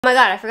Oh my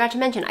god, I forgot to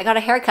mention, I got a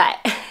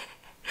haircut.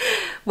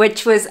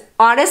 Which was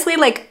honestly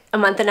like a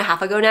month and a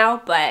half ago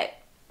now, but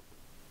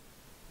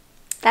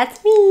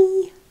that's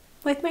me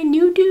with my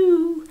new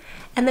do.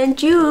 And then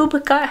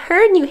Jube got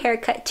her new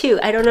haircut too.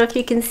 I don't know if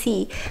you can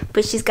see,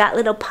 but she's got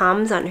little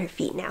palms on her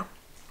feet now.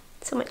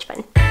 So much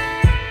fun.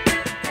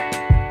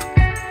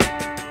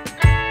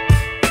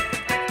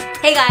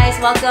 Hey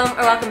guys,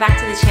 welcome back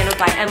to the channel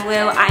by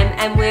MWoo.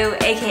 I'm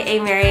MWoo, aka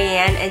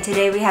Marianne, and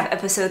today we have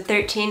episode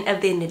 13 of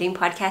the knitting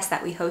podcast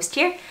that we host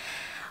here.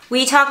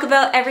 We talk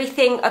about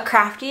everything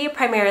crafty,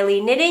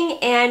 primarily knitting,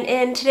 and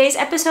in today's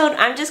episode,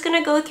 I'm just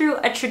gonna go through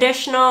a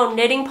traditional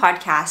knitting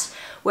podcast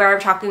where I'm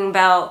talking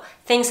about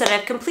things that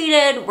I've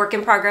completed, work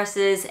in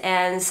progresses,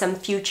 and some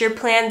future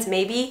plans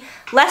maybe.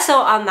 Less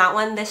so on that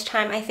one this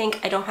time, I think.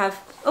 I don't have,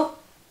 oh,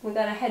 we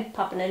got a head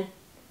popping in.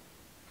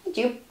 Hey,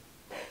 Jude.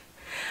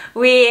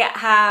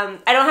 I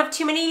don't have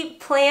too many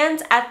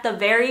plans at the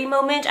very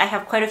moment. I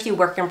have quite a few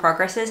work in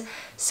progresses,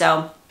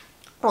 so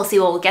we'll see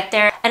what we'll get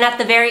there. And at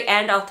the very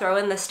end, I'll throw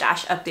in the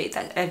stash update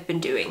that I've been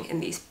doing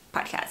in these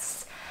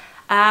podcasts.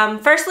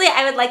 Firstly,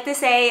 I would like to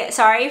say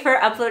sorry for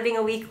uploading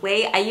a week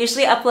late. I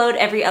usually upload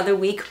every other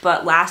week,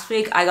 but last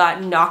week I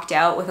got knocked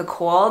out with a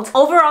cold.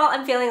 Overall,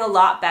 I'm feeling a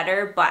lot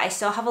better, but I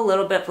still have a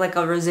little bit of like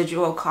a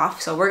residual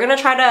cough, so we're gonna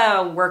try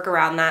to work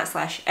around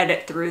that /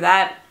 edit through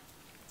that.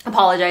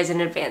 Apologize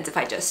in advance if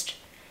I just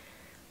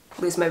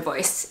lose my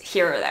voice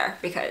here or there,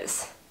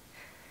 because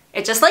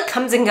it just like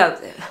comes and goes.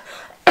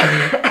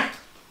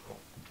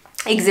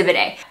 Exhibit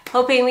A.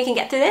 Hoping we can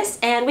get through this,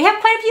 and we have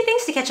quite a few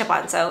things to catch up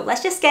on, so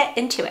let's just get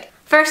into it.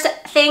 First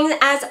thing,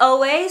 as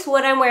always,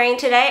 what I'm wearing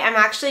today, I'm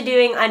actually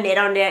doing a knit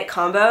on knit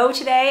combo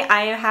today.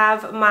 I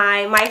have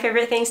my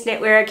Favorite Things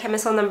knitwear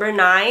camisole number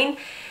 9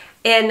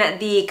 in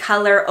the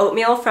color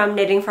Oatmeal from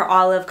Knitting for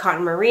Olive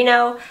Cotton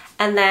Merino.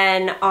 And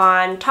then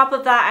on top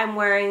of that, I'm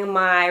wearing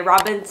my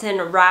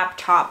Robinson wrap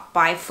top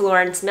by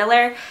Florence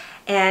Millar.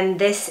 And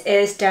this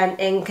is done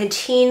in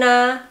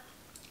Katia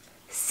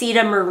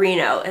Seda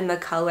Merino in the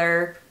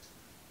color,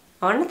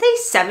 I want to say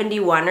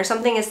 71 or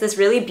something. It's this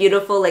really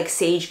beautiful like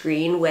sage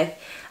green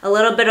with a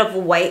little bit of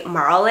white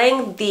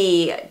marling.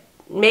 The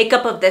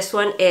makeup of this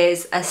one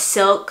is a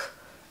silk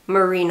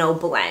merino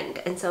blend.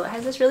 And so it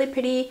has this really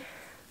pretty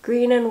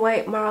green and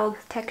white marled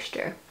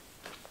texture.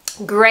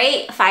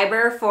 Great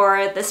fiber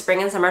for the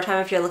spring and summertime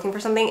if you're looking for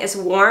something. It's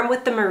warm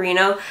with the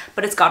merino,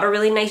 but it's got a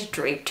really nice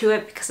drape to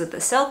it because of the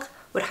silk.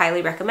 Would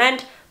highly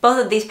recommend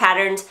both of these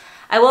patterns.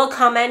 I will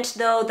comment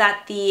though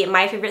that the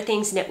My Favorite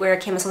Things knitwear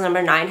camisole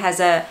number 9 has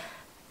a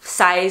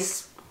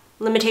size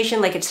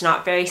limitation, like it's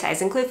not very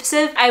size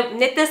inclusive. I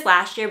knit this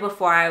last year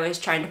before I was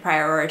trying to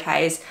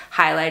prioritize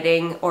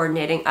highlighting or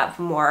knitting up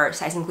more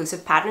size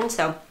inclusive patterns,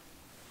 so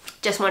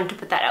just wanted to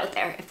put that out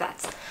there if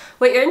that's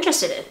what you're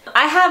interested in.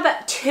 I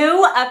have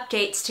 2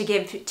 updates to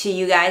give to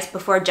you guys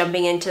before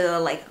jumping into the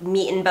like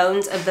meat and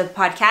bones of the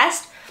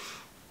podcast.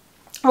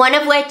 One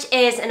of which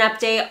is an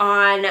update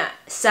on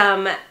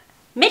some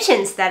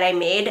mittens that I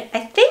made.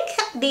 I think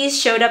these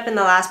showed up in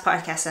the last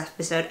podcast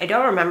episode. I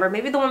don't remember,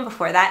 maybe the one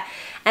before that.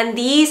 And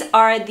these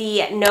are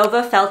the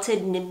Nova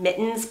Felted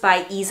Mittens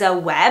by Isa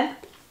Webb.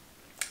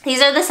 These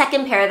are the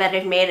second pair that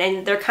I've made,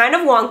 and they're kind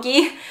of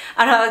wonky,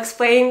 and I'll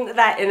explain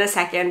that in a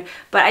second.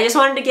 But I just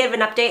wanted to give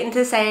an update and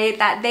to say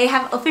that they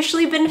have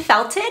officially been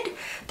felted.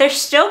 They're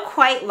still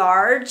quite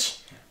large.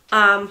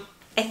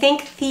 I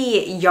think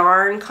the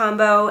yarn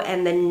combo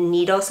and the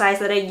needle size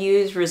that I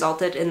used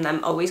resulted in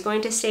them always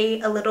going to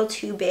stay a little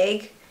too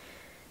big.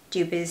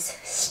 Jupe is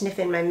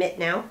sniffing my mitt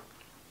now.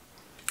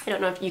 I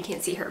don't know if you can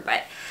see her,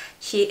 but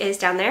she is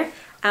down there.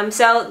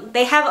 So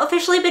they have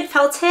officially been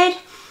felted.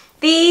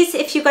 These,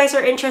 if you guys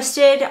are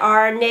interested,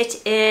 are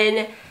knit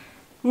in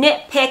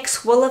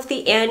Knitpicks Wool of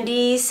the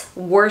Andes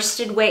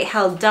worsted weight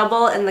held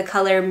double in the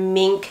color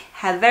Mink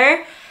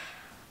Heather.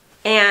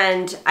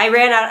 And I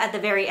ran out at the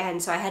very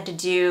end, so I had to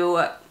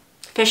do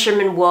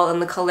fisherman wool in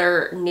the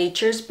color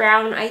Nature's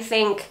Brown, I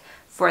think,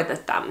 for the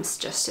thumbs,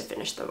 just to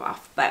finish them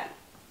off. But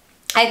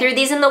I threw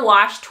these in the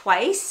wash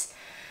twice,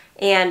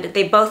 and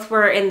they both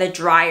were in the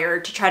dryer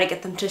to try to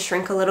get them to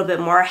shrink a little bit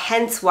more,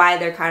 hence why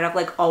they're kind of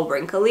like all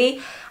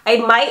wrinkly. I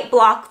might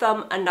block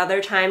them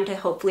another time to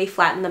hopefully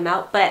flatten them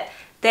out, but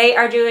they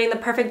are doing the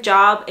perfect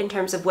job in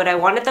terms of what I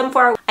wanted them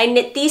for. I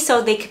knit these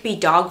so they could be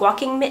dog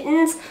walking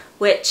mittens,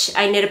 which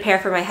I knit a pair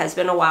for my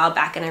husband a while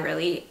back, and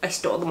I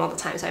stole them all the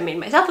time, so I made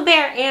myself a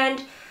pair,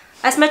 and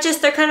as much as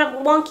they're kind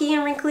of wonky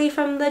and wrinkly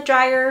from the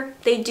dryer,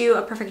 they do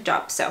a perfect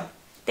job. So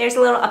there's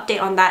a little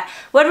update on that.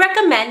 Would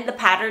recommend the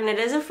pattern. It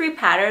is a free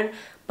pattern,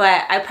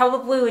 but I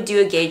probably would do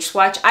a gauge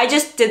swatch. I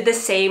just did the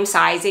same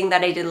sizing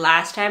that I did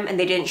last time, and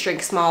they didn't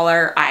shrink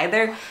smaller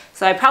either.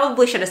 So I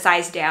probably should have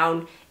sized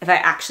down if I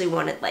actually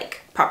wanted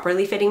like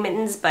properly fitting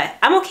mittens, but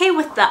I'm okay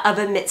with the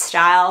oven mitt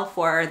style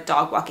for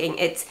dog walking.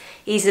 It's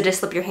easy to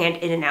slip your hand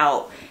in and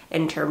out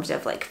in terms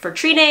of like for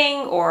treating,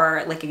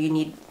 or like if you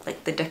need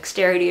like the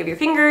dexterity of your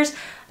fingers.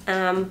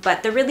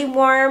 But they're really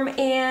warm,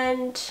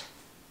 and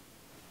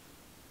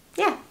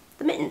yeah,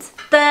 the mittens.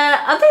 The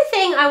other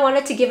thing I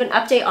wanted to give an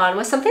update on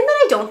was something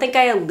that I don't think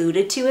I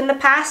alluded to in the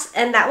past,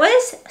 and that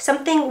was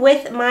something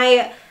with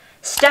my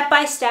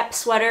step-by-step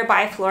sweater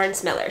by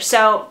Florence Millar.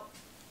 So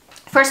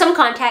for some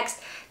context,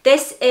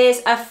 this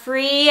is a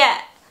free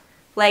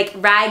like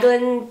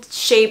raglan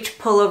shaped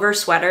pullover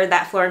sweater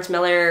that Florence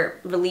Millar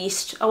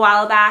released a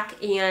while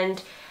back,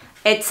 and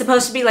it's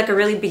supposed to be like a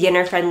really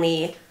beginner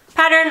friendly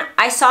pattern.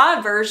 I saw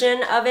a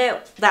version of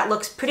it that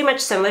looks pretty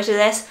much similar to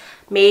this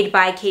made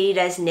by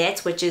Katia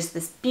Knits, which is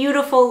this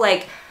beautiful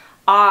like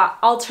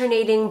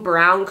alternating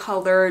brown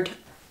colored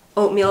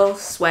oatmeal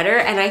sweater,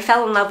 and I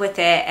fell in love with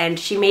it, and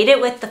she made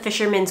it with the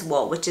fisherman's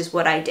wool, which is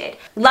what I did.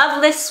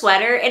 Love this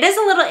sweater. It is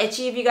a little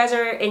itchy if you guys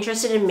are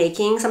interested in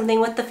making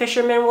something with the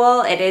fisherman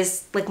wool. It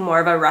is like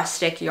more of a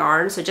rustic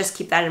yarn, so just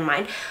keep that in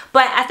mind.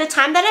 But at the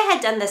time that I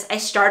had done this, I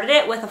started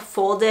it with a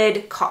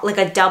folded, like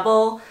a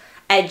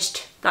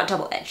double-edged, not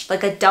double-edged,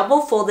 like a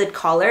double folded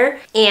collar,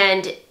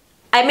 and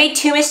I made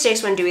two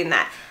mistakes when doing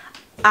that.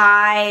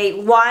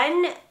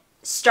 One,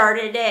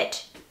 started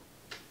it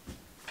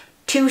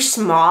too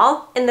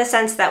small, in the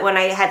sense that when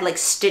I had like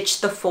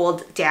stitched the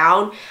fold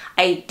down,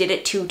 I did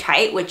it too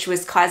tight, which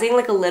was causing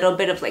like a little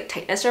bit of like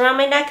tightness around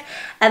my neck.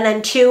 And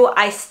then two,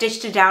 I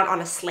stitched it down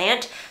on a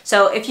slant.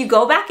 So if you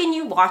go back and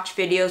you watch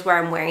videos where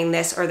I'm wearing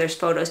this, or there's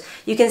photos,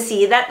 you can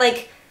see that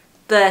like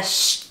the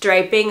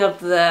striping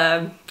of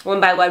the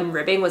 1x1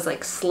 ribbing was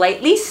like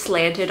slightly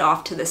slanted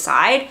off to the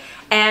side.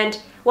 And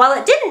while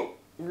it didn't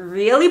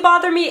really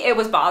bother me, it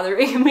was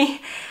bothering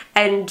me.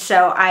 And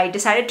so I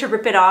decided to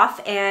rip it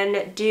off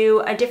and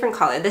do a different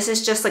collar. This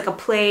is just like a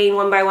plain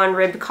 1x1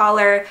 ribbed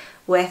collar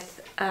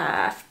with,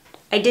 I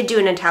did do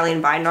an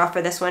Italian bind off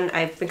for this one.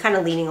 I've been kind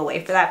of leaning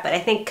away for that, but I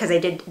think because I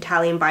did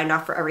Italian bind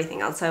off for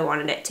everything else, I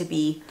wanted it to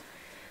be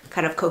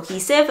kind of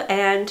cohesive,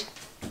 and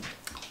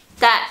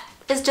that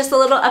is just a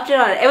little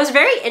update on it. It was a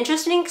very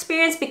interesting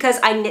experience because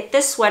I knit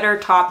this sweater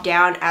top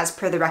down as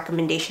per the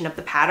recommendation of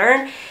the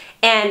pattern,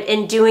 and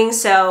in doing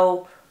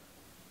so,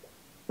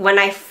 when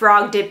I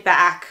frogged it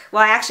back,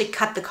 well, I actually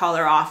cut the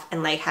collar off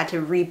and like had to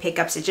re-pick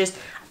up stitches.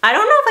 I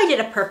don't know if I did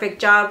a perfect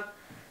job.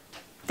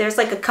 There's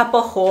like a couple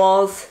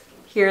holes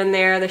here and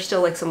there. There's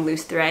still like some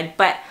loose thread,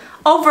 but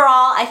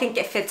overall I think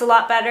it fits a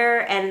lot better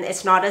and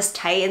it's not as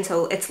tight, and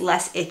so it's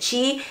less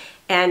itchy,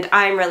 and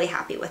I'm really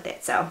happy with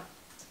it. So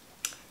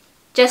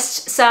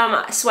just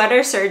some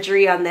sweater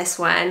surgery on this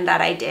one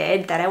that I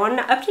did that I wanted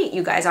to update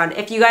you guys on.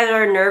 If you guys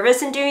are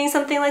nervous in doing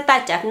something like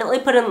that, definitely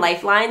put in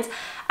lifelines.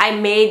 I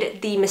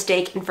made the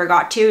mistake and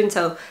forgot to, and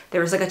so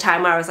there was like a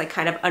time where I was like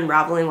kind of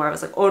unraveling where I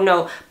was like, oh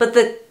no. But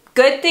the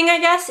good thing,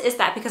 I guess, is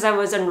that because I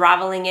was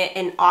unraveling it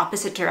in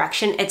opposite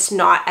direction, it's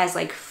not as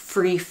like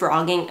free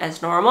frogging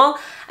as normal,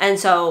 and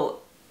so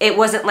it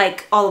wasn't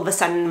like all of a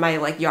sudden my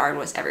like yarn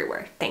was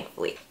everywhere,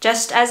 thankfully.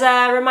 Just as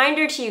a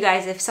reminder to you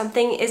guys, if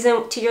something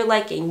isn't to your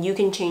liking, you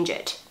can change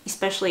it,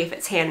 especially if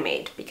it's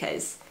handmade,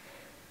 because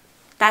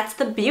that's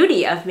the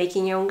beauty of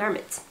making your own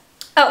garments.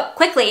 Oh,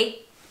 quickly,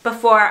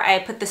 before I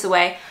put this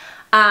away,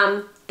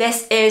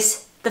 this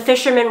is the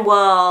fisherman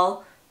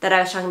wool that I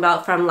was talking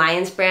about from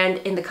Lion's brand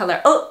in the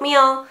color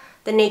Oatmeal,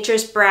 the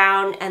Nature's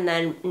Brown, and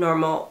then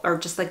normal, or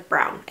just like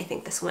brown, I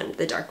think this one,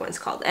 the dark one's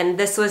called. And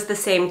this was the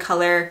same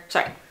color,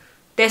 sorry,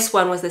 this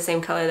one was the same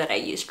color that I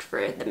used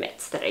for the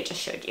mitts that I just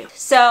showed you.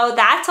 So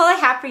that's all I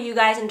have for you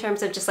guys in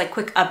terms of just like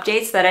quick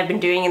updates that I've been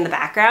doing in the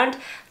background.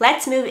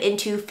 Let's move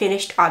into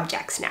finished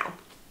objects now.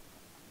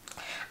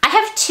 I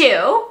have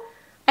two.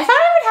 I thought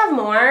I would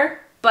have more,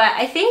 but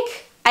I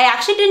think I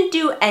actually didn't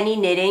do any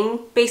knitting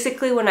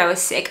basically when I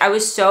was sick. I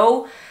was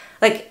so,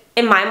 like,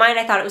 in my mind,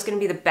 I thought it was gonna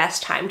be the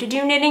best time to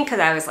do knitting because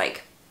I was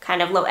like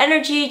kind of low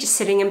energy, just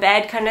sitting in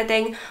bed kind of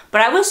thing.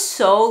 But I was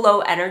so low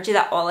energy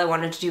that all I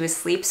wanted to do was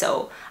sleep.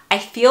 So I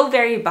feel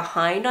very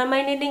behind on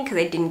my knitting because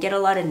I didn't get a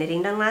lot of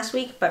knitting done last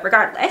week. But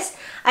regardless,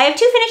 I have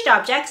two finished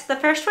objects. The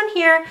first one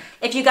here,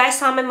 if you guys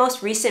saw my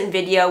most recent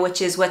video,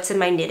 which is what's in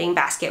my knitting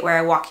basket, where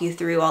I walk you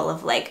through all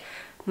of like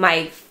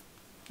my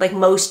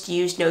most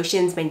used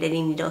notions, my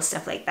knitting needles,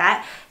 stuff like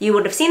that, you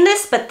would have seen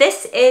this. But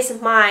this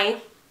is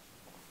my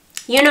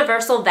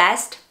universal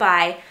vest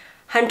by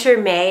Hunter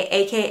May,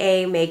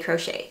 aka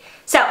Mae.Crochet.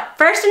 So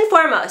first and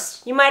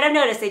foremost, you might have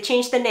noticed they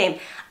changed the name.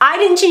 I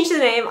didn't change the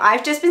name.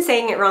 I've just been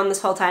saying it wrong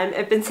this whole time.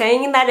 I've been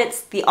saying that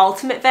it's the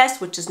ultimate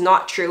vest, which is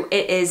not true.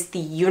 It is the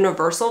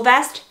universal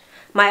vest.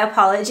 My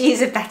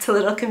apologies if that's a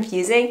little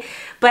confusing.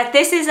 But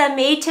this is a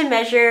made to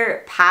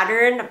measure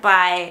pattern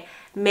by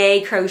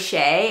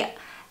Mae.Crochet,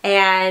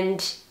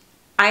 and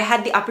I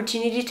had the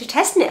opportunity to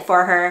test knit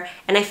for her,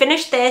 and I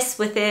finished this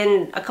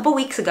within a couple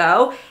weeks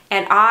ago,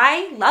 and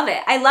I love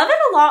it. I love it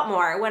a lot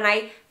more. When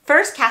I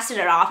first casted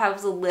it off, I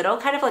was a little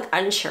kind of like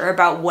unsure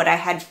about what I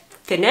had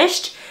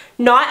finished.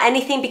 Not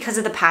anything because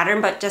of the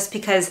pattern, but just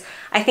because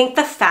I think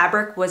the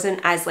fabric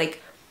wasn't as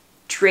like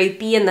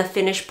drapey and the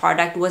finished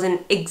product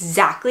wasn't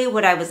exactly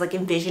what I was like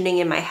envisioning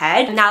in my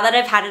head. Now that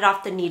I've had it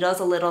off the needles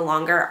a little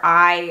longer,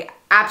 I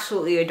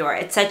absolutely adore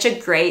it. It's such a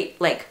great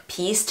like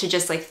piece to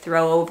just like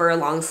throw over a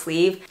long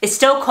sleeve. It's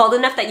still cold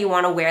enough that you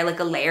want to wear like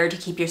a layer to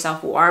keep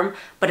yourself warm,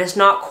 but it's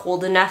not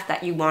cold enough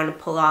that you want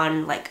to pull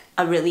on like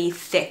a really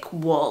thick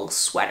wool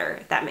sweater,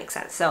 if that makes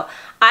sense. So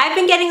I've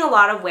been getting a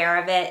lot of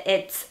wear of it.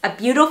 It's a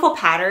beautiful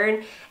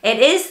pattern. It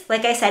is,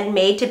 like I said,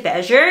 made to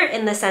measure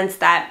in the sense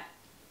that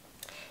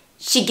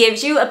she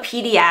gives you a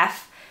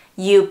PDF.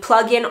 You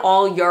plug in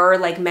all your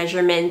like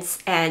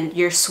measurements and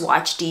your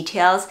swatch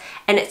details,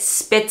 and it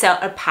spits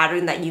out a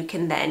pattern that you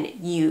can then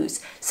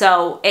use.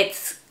 So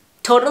it's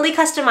totally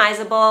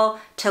customizable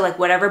to like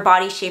whatever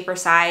body shape or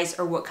size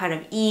or what kind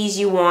of ease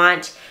you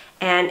want.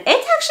 And it's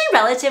actually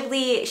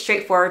relatively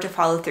straightforward to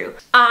follow through.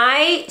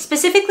 I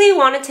specifically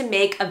wanted to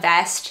make a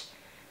vest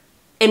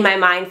in my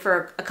mind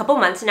for a couple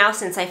months now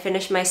since I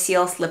finished my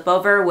seal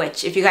slipover,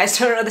 which if you guys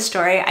don't know the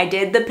story, I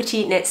did the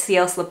petite knit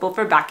seal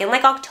slipover back in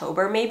like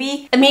October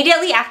maybe.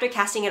 Immediately after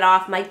casting it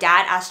off, my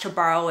dad asked to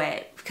borrow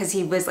it because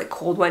he was like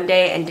cold one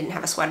day and didn't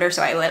have a sweater,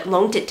 so I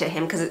loaned it to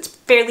him because it's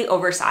fairly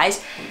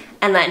oversized.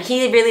 And then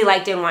he really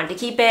liked it and wanted to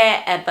keep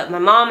it, but my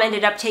mom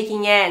ended up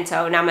taking it, and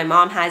so now my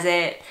mom has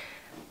it.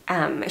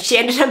 She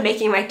ended up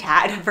making my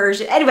dad a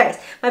version. Anyways,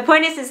 my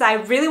point is I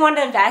really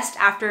wanted a vest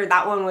after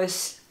that one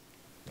was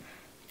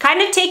kind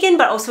of taken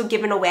but also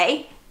given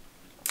away.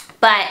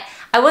 But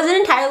I wasn't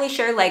entirely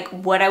sure like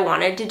what I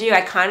wanted to do. I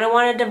kind of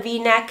wanted a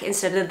V-neck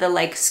instead of the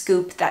like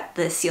scoop that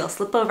the seal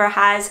slipover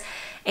has.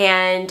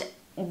 And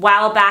a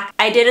while back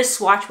I did a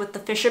swatch with the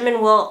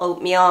Fisherman Wool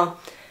Oatmeal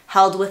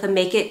held with a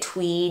Make It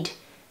Tweed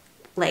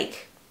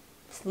like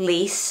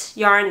lace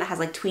yarn that has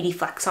like tweedy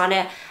flecks on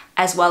it,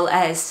 as well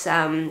as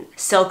some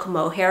silk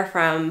mohair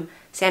from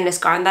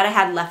Sandnes Garn that I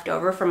had left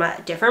over from a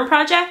different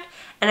project.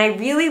 And I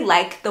really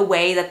like the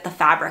way that the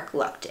fabric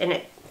looked,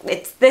 and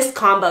it's this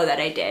combo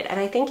that I did, and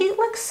I think it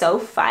looks so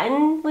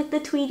fun with the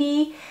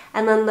tweedy,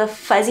 and then the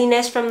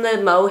fuzziness from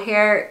the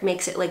mohair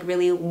makes it like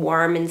really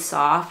warm and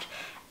soft,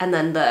 and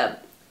then the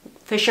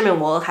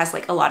Fisherman Wool has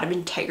like a lot of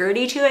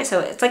integrity to it,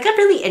 so it's like a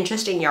really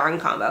interesting yarn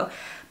combo.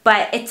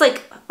 But it's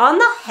like on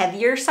the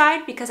heavier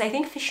side because I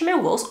think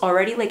Fisherman Wool's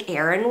already like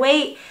Aran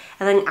weight,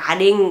 and then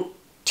adding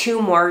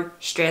 2 more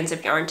strands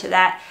of yarn to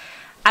that,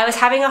 I was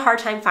having a hard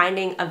time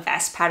finding a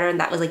vest pattern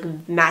that was like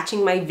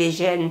matching my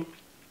vision,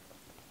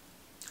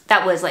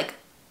 that was like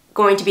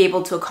going to be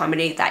able to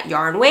accommodate that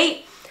yarn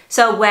weight.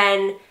 So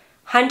when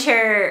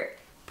Hunter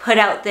put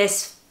out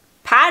this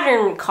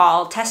pattern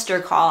call,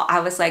 tester call, I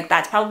was like,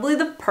 that's probably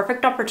the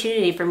perfect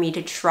opportunity for me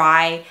to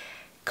try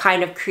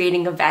kind of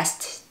creating a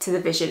vest to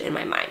the vision in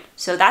my mind.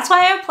 So that's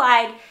why I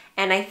applied,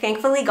 and I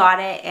thankfully got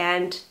it,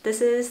 and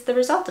this is the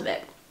result of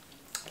it.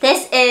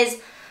 This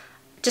is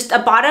just a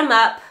bottom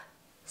up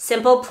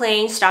simple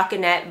plain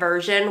stockinette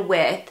version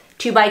with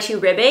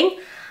 2x2 ribbing.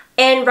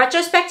 In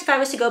retrospect, if I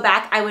was to go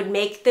back, I would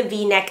make the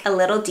V-neck a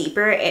little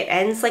deeper. It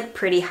ends like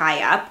pretty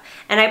high up,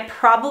 and I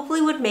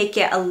probably would make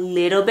it a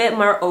little bit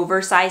more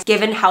oversized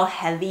given how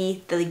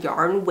heavy the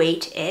yarn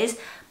weight is.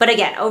 But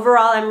again,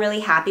 overall, I'm really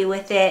happy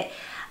with it.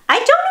 I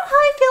don't know how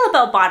I feel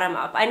about bottom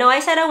up. I know I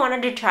said I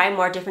wanted to try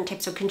more different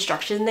types of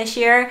construction this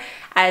year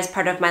as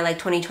part of my like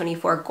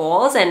 2024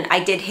 goals, and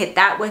I did hit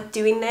that with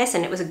doing this,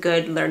 and it was a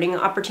good learning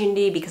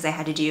opportunity because I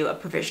had to do a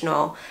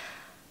provisional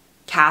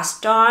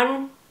cast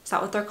on. Is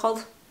that what they're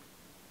called?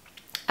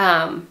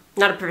 Not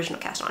a provisional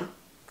cast on.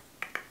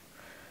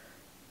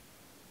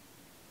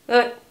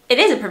 It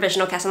is a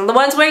provisional cast on. The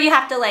ones where you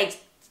have to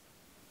like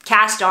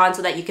cast on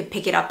so that you could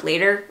pick it up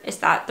later. Is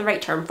that the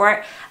right term for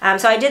it?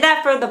 So I did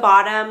that for the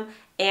bottom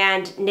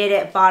and knit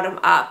it bottom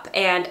up,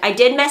 and I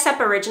did mess up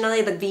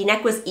originally. The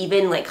V-neck was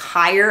even like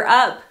higher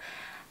up,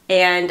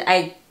 and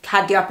I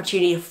had the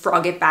opportunity to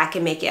frog it back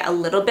and make it a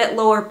little bit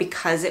lower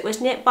because it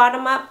was knit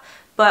bottom up.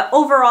 But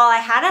overall, I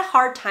had a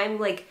hard time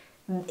like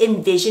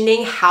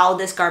envisioning how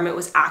this garment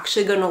was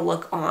actually going to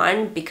look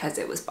on because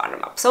it was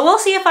bottom up. So we'll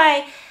see if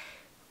I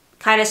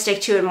kind of stick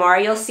to it more.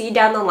 You'll see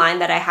down the line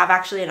that I have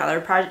actually another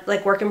project,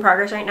 like work in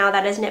progress right now,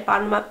 that is knit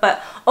bottom up.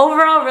 But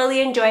overall, really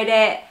enjoyed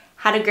it,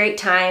 had a great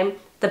time.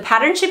 The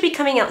pattern should be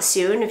coming out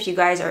soon if you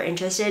guys are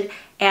interested.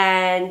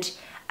 And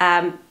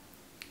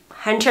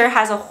Hunter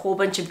has a whole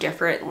bunch of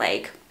different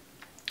like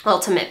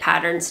ultimate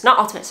patterns. Not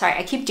ultimate, sorry,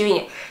 I keep doing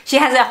it. She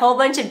has a whole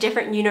bunch of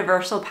different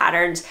universal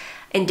patterns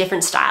in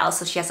different styles.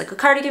 So she has like a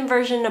cardigan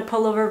version, a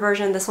pullover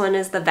version. This one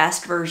is the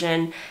vest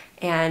version.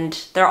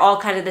 And they're all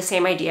kind of the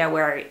same idea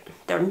where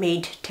they're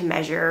made to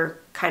measure,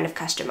 kind of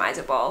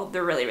customizable.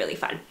 They're really, really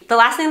fun. The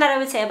last thing that I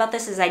would say about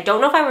this is I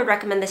don't know if I would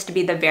recommend this to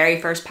be the very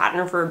first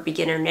pattern for a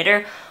beginner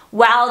knitter.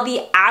 While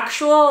the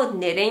actual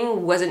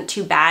knitting wasn't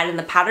too bad and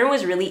the pattern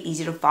was really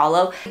easy to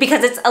follow,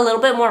 because it's a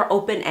little bit more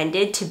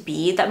open-ended to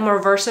be that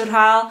more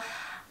versatile,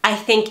 I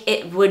think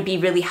it would be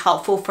really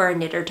helpful for a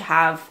knitter to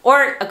have,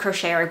 or a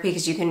crocheter,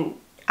 because you can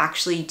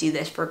actually do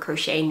this for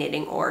crochet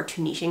knitting or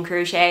Tunisian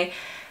crochet,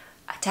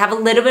 to have a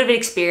little bit of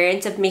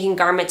experience of making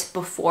garments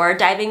before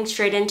diving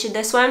straight into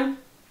this one.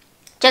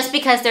 Just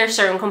because there are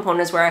certain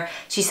components where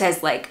she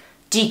says like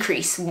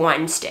decrease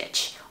 1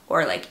 stitch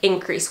or like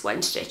increase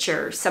 1 stitch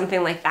or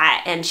something like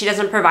that, and she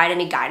doesn't provide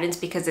any guidance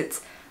because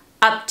it's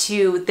up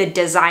to the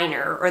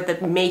designer or the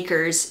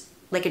maker's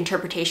like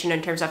interpretation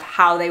in terms of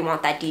how they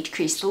want that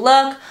decrease to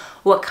look,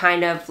 what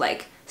kind of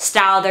like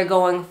style they're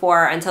going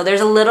for. And so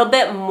there's a little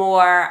bit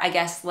more, I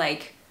guess,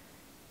 like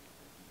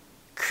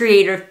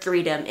creative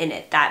freedom in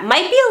it that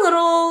might be a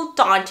little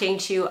daunting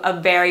to a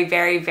very,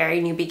 very, very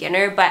new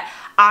beginner. But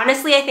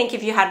honestly, I think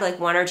if you had like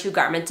 1 or 2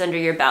 garments under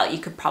your belt, you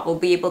could probably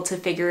be able to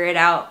figure it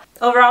out.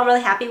 Overall,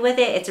 really happy with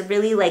it. It's a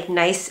really like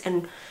nice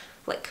and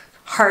like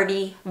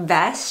hardy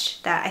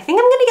vest that I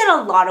think I'm gonna get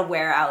a lot of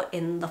wear out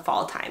in the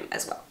fall time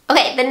as well.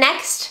 Okay, the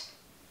next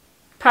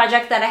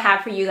project that I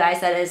have for you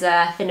guys that is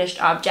a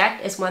finished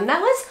object is one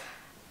that was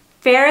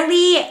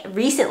fairly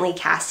recently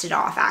casted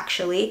off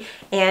actually,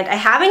 and I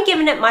haven't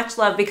given it much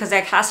love because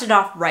I cast it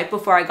off right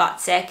before I got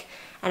sick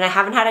and I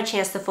haven't had a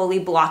chance to fully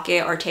block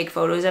it or take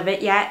photos of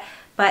it yet,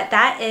 but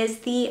that is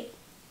the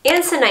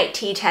Aconite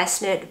Tee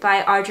test knit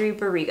by Audrey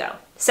Borego.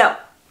 So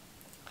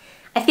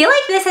I feel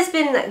like this has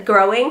been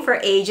growing for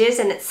ages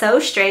and it's so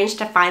strange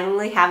to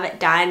finally have it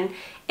done.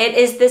 It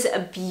is this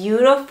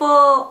beautiful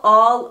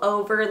all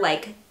over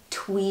like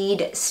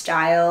tweed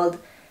styled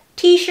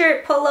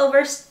t-shirt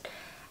pullover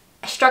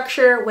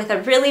structure with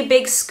a really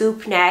big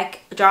scoop neck,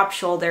 drop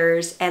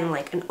shoulders, and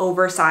like an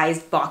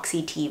oversized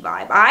boxy tee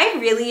vibe. I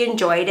really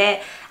enjoyed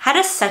it.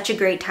 Had such a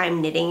great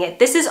time knitting it.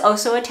 This is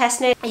also a test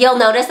knit. You'll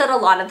notice that a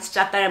lot of the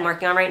stuff that I'm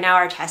working on right now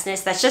are test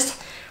knits. That's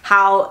just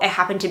how it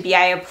happened to be.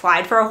 I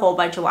applied for a whole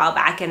bunch a while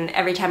back, and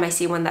every time I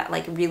see one that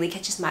like really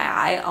catches my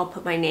eye, I'll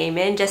put my name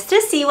in just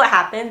to see what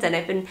happens, and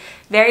I've been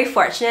very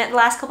fortunate the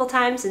last couple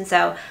times, and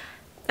so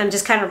I'm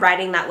just kind of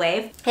riding that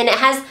wave. And it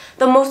has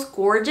the most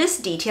gorgeous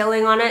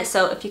detailing on it.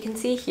 So if you can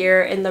see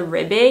here in the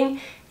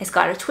ribbing, it's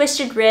got a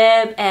twisted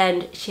rib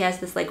and she has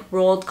this like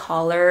rolled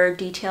collar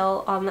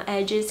detail on the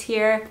edges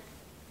here.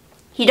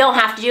 You don't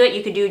have to do it,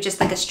 you could do just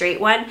like a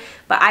straight one,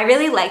 but I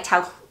really liked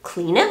how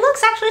clean it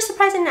looks. Actually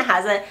surprising it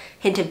has a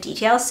hint of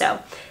detail.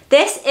 So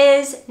this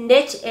is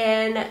knit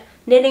in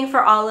Knitting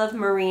for Olive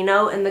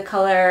Merino in the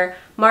color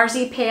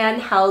Marzipan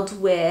held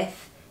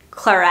with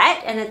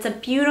Claret, and it's a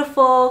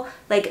beautiful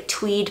like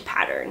tweed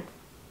pattern.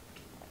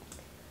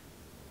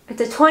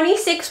 It's a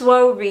 26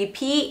 row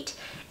repeat,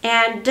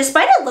 and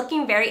despite it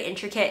looking very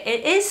intricate,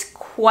 it is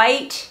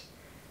quite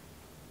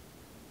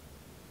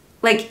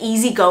like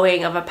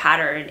easygoing of a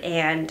pattern,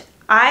 and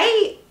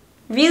I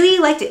really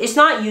liked it. It's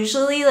not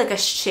usually like a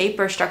shape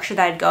or structure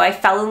that I'd go. I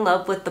fell in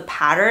love with the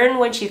pattern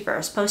when she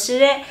first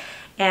posted it,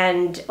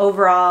 and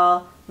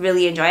overall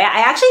really enjoy it. I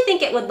actually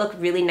think it would look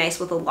really nice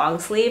with a long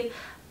sleeve,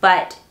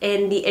 but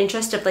in the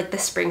interest of like the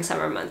spring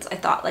summer months, I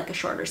thought like a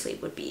shorter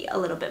sleeve would be a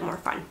little bit more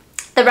fun.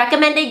 The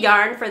recommended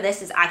yarn for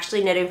this is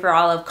actually Knitting for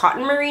Olive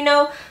Cotton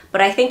Merino,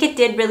 but I think it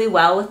did really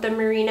well with the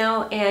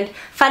merino. And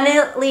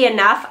funnily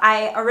enough,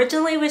 I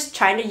originally was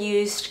trying to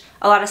use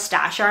a lot of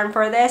stash yarn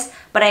for this,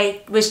 but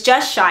I was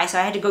just shy, so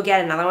I had to go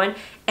get another one.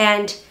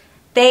 And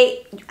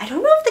I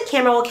don't know if the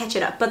camera will catch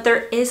it up, but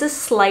there is a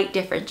slight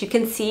difference. You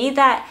can see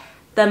that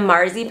the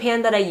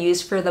marzipan that I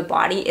used for the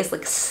body is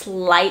like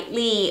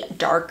slightly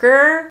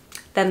darker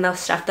than the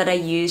stuff that I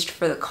used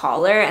for the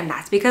collar, and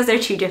that's because they're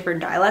 2 different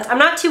dye lots. I'm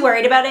not too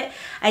worried about it.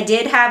 I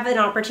did have an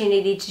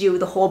opportunity to do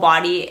the whole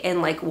body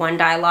in like one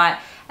dye lot,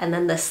 and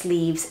then the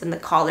sleeves and the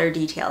collar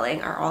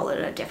detailing are all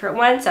in a different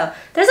one. So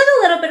there's like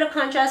a little bit of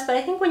contrast, but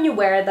I think when you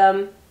wear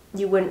them,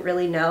 you wouldn't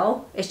really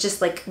know. It's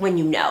just like when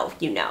you know,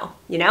 you know,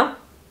 you know?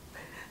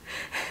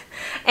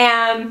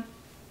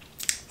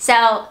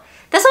 So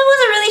this one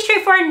was a really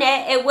straightforward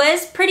knit. It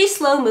was pretty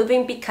slow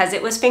moving because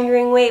it was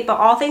fingering weight, but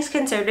all things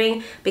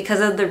considering,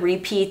 because of the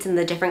repeats and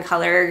the different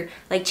color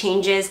like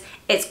changes,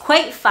 it's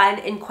quite fun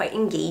and quite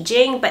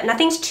engaging, but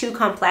nothing's too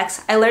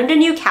complex. I learned a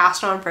new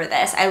cast on for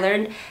this. I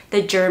learned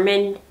the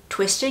German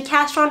twisted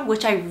cast on,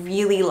 which I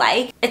really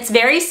like. It's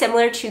very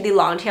similar to the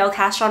long tail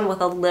cast on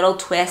with a little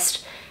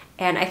twist,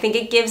 and I think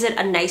it gives it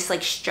a nice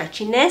like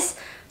stretchiness.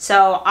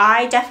 So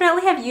I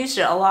definitely have used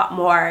it a lot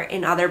more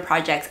in other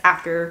projects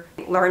after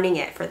learning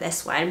it for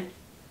this one.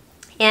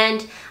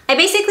 And I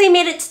basically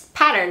made its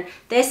pattern.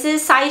 This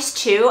is size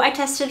 2 I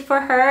tested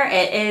for her.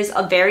 It is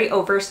a very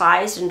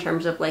oversized in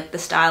terms of like the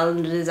style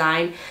and the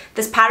design.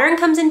 This pattern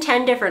comes in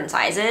 10 different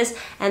sizes,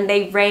 and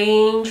they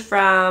range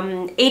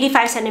from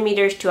 85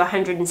 centimeters to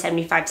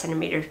 175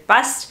 centimeters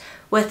bust,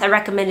 with a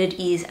recommended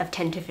ease of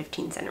 10 to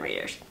 15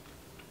 centimeters.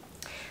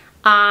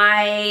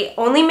 I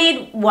only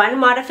made one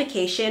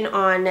modification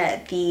on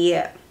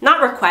the,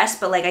 not request,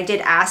 but like I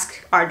did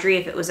ask Audrey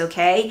if it was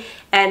okay,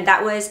 and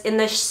that was in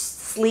the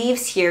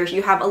sleeves here,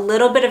 you have a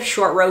little bit of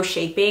short row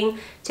shaping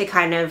to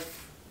kind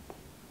of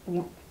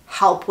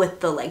help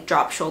with the like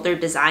drop shoulder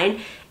design,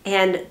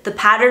 and the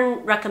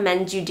pattern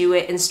recommends you do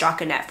it in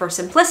stockinette for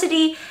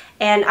simplicity,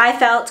 and I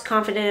felt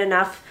confident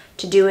enough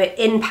to do it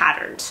in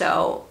pattern.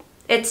 So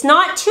it's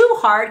not too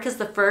hard because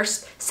the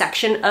first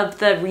section of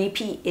the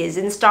repeat is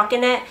in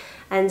stockinette,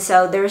 and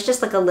so there's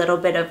just like a little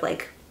bit of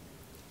like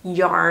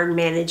yarn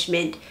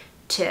management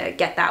to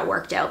get that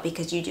worked out,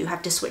 because you do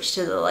have to switch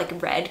to the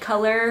like red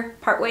color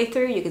partway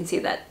through. You can see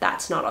that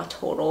that's not a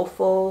total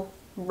full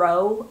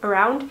row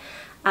around.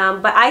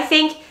 But I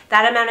think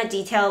that amount of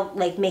detail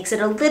like makes it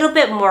a little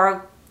bit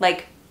more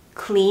like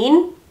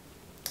clean,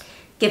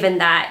 given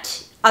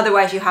that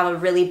otherwise you have a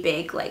really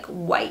big like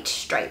white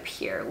stripe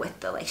here with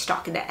the like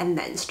stockinette and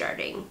then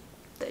starting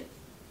the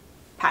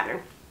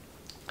pattern.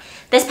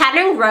 This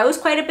pattern grows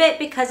quite a bit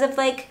because of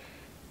like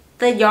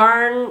the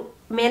yarn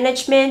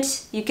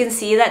management. You can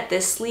see that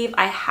this sleeve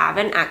I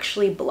haven't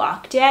actually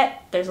blocked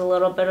yet. There's a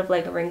little bit of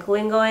like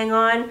wrinkling going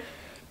on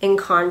in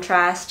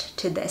contrast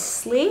to this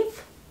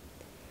sleeve.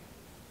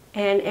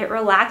 And it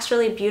relaxed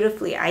really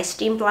beautifully. I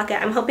steam block it.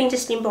 I'm hoping to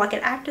steam block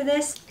it after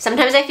this.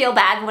 Sometimes I feel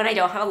bad when I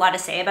don't have a lot to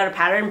say about a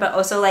pattern, but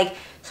also like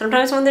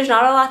sometimes when there's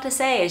not a lot to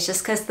say, it's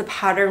just because the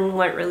pattern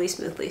went really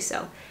smoothly.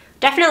 So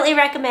definitely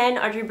recommend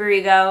Audrey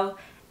Borego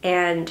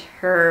and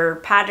her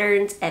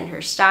patterns and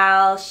her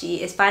style.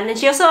 She is fun, and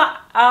she also,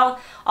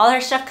 all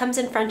her stuff comes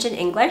in French and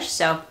English,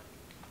 so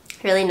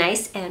really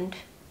nice, and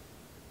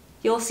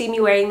you'll see me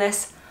wearing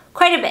this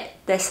quite a bit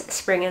this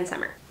spring and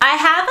summer. I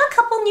have a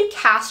couple new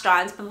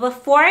cast-ons, but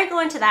before I go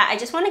into that, I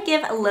just want to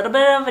give a little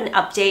bit of an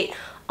update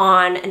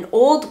on an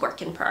old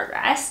work in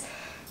progress.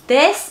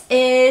 This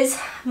is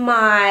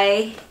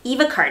my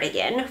Eva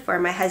cardigan for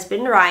my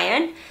husband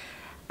Ryan.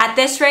 At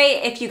this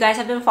rate, if you guys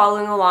have been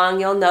following along,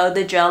 you'll know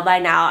the drill by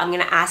now. I'm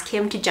gonna ask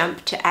him to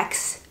jump to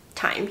X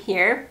time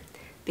here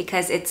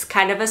because it's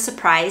kind of a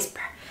surprise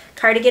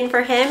cardigan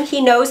for him. He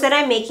knows that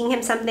I'm making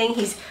him something.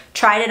 He's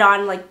tried it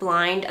on like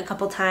blind a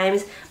couple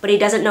times, but he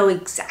doesn't know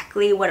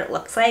exactly what it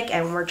looks like,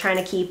 and we're trying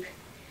to keep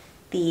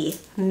the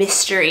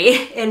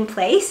mystery in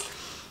place.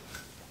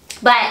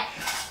 But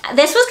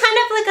this was kind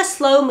of like a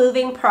slow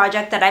moving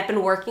project that I've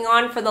been working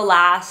on for the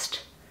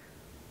last,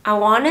 I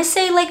wanna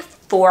say like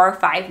 4 or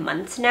 5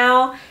 months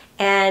now,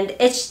 and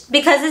it's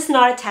because it's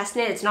not a test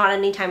knit, it's not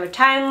any time of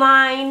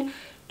timeline,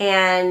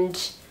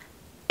 and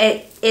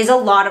it is a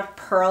lot of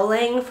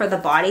purling for the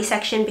body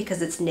section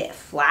because it's knit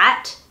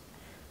flat.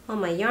 Oh,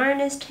 my yarn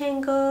is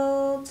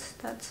tangled.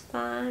 That's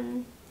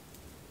fun.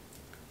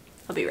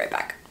 I'll be right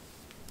back.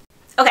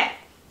 Okay,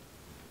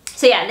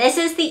 so yeah, this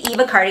is the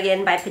Eva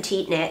cardigan by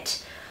Petite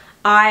Knit.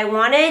 I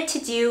wanted to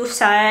do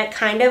some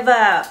kind of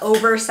a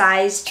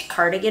oversized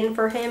cardigan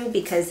for him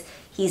because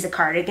he's a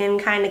cardigan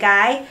kind of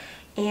guy,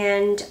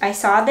 and I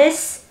saw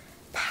this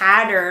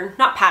pattern,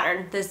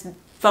 this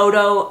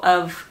photo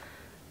of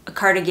a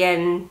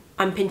cardigan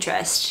on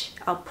Pinterest,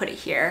 I'll put it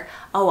here,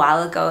 a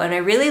while ago, and I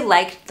really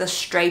liked the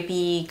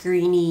stripy,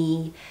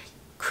 greeny,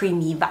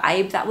 creamy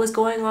vibe that was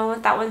going on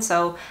with that one,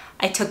 so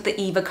I took the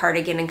Eva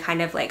cardigan and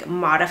kind of like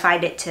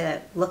modified it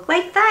to look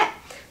like that.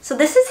 So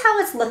this is how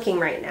it's looking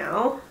right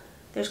now.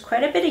 There's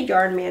quite a bit of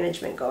yarn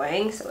management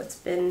going, so it's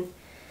been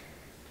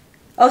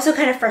also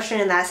kind of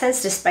frustrating in that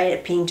sense, despite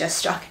it being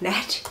just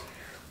stockinette.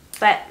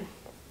 But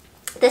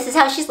this is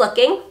how she's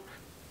looking.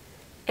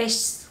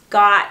 It's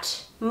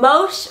got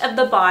most of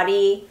the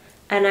body,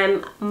 and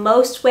I'm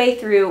most way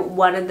through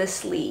one of the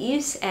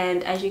sleeves,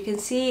 and as you can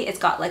see, it's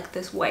got like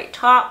this white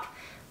top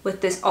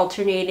with this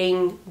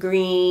alternating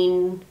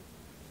green,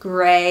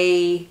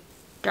 gray,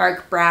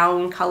 dark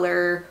brown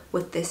color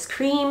with this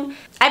cream.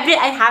 I'm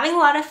having a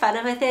lot of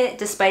fun with it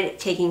despite it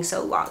taking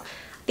so long.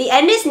 The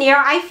end is near,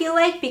 I feel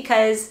like,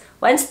 because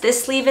once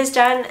this sleeve is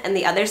done and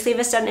the other sleeve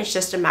is done, it's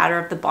just a matter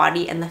of the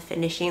body and the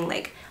finishing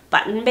like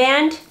button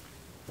band.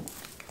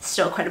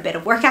 Still quite a bit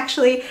of work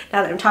actually,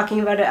 now that I'm talking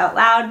about it out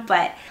loud,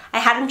 but I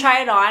had him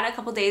try it on a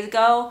couple days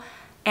ago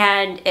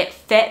and it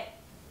fit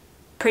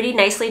pretty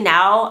nicely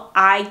now.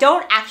 I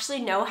don't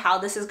actually know how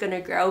this is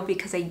gonna grow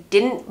because I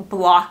didn't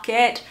block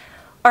it,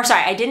 or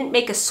sorry, I didn't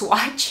make a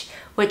swatch,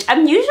 which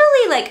I'm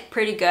usually like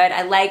pretty good.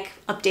 I like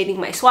updating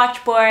my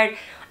swatch board.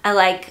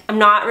 I'm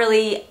not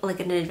really like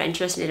an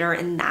adventurous knitter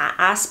in that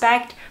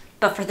aspect,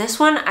 but for this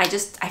one, I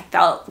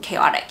felt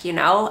chaotic, you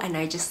know, and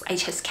I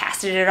just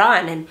casted it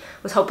on and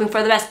was hoping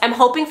for the best. I'm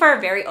hoping for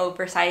a very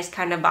oversized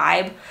kind of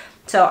vibe,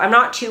 so I'm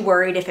not too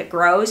worried if it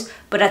grows,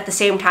 but at the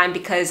same time,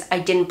 because I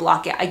didn't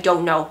block it, I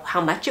don't know how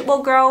much it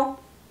will grow.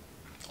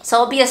 So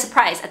it'll be a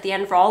surprise at the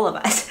end for all of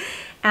us.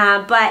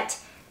 But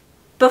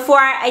before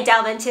I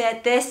delve into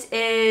it, this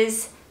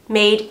is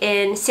made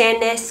in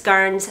Sandnes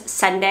Garn's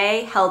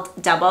Sunday, held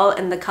double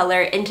in the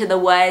color Into the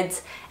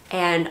Woods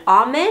and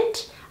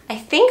Almond. I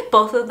think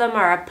both of them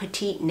are a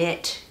Petite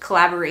Knit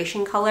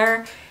collaboration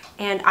color,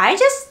 and I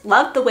just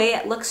love the way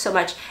it looks so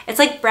much. It's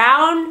like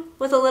brown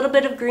with a little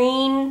bit of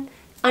green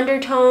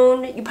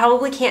undertone. You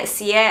probably can't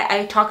see it.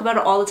 I talk about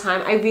it all the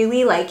time. I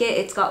really like it.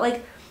 It's got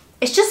like,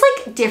 it's just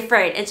like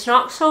different. It's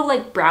not so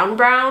like brown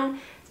brown.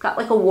 Got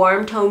like a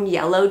warm tone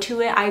yellow to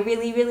it. I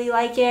really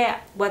like it,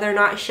 whether or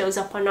not it shows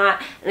up or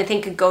not, and I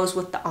think it goes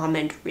with the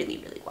almond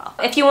really well.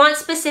 If you want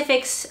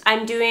specifics,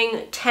 I'm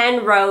doing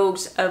 10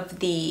 rows of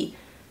the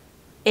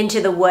Into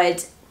the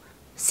Woods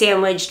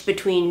sandwiched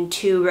between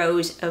 2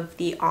 rows of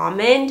the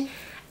almond,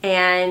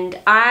 and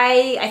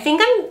I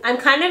think I'm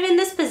kind of in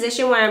this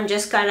position where I'm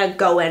just kind of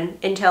going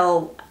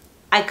until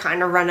I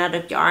kind of run out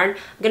of yarn.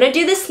 I'm gonna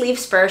do the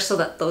sleeves first so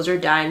that those are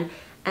done,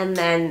 and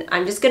then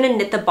I'm just gonna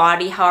knit the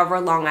body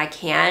however long I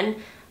can,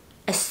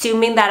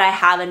 assuming that I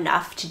have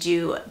enough to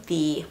do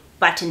the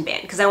button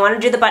band because I want to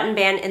do the button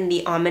band in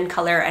the almond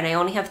color and I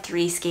only have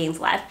 3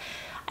 skeins left.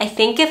 I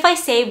think if I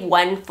save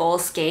 1 full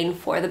skein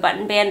for the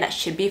button band, that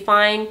should be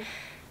fine,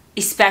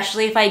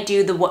 especially if I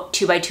do the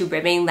 2x2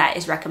 ribbing that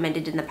is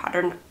recommended in the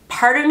pattern.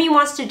 Part of me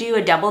wants to do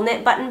a double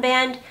knit button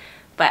band,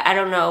 but I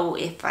don't know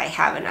if I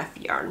have enough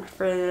yarn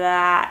for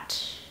that.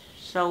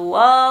 So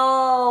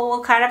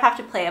we'll kind of have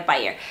to play it by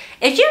ear.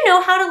 If you know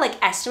how to like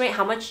estimate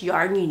how much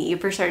yarn you need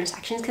for certain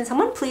sections, can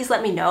someone please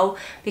let me know?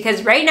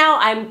 Because right now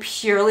I'm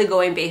purely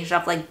going based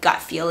off like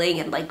gut feeling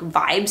and like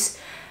vibes.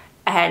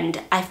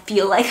 And I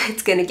feel like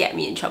it's gonna get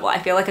me in trouble. I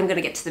feel like I'm gonna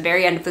get to the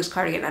very end of this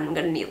cardigan and I'm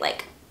gonna need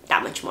like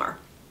that much more.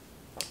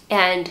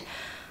 And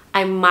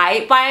I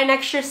might buy an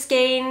extra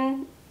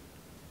skein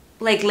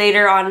like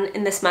later on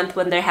in this month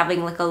when they're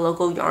having like a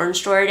local yarn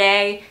store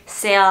day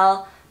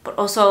sale. But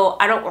also,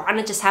 I don't want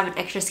to just have an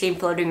extra skein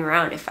floating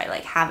around if I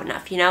like have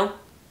enough, you know?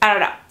 I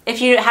don't know.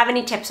 If you have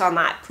any tips on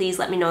that, please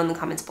let me know in the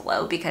comments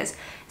below because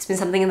it's been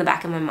something in the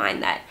back of my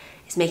mind that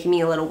is making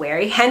me a little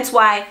wary. Hence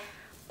why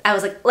I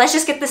was like, let's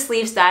just get the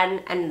sleeves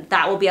done and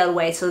that will be out of the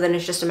way. So then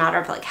it's just a matter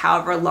of like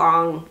however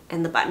long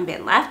in the button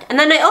band left. And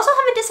then I also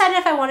haven't decided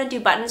if I want to do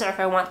buttons or if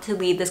I want to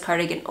leave this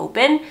cardigan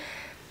open.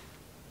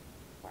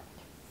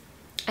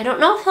 I don't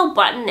know if he'll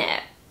button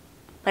it.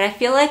 But I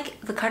feel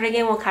like the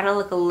cardigan will kind of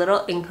look a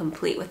little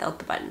incomplete without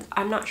the buttons.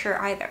 I'm not sure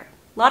either.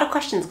 A lot of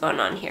questions going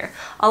on here.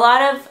 A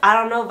lot of, I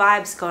don't know,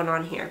 vibes going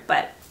on here,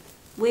 but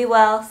we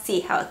will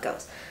see how it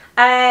goes.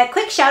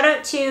 Quick shout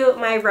out to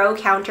my row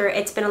counter.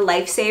 It's been a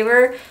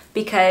lifesaver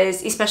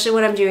because especially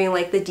when I'm doing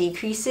like the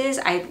decreases,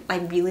 I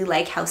really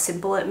like how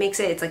simple it makes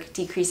it. It's like a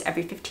decrease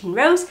every 15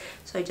 rows.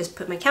 So I just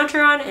put my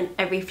counter on and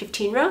every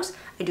 15 rows,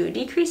 I do a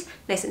decrease,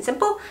 nice and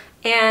simple.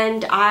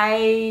 And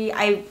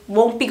I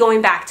won't be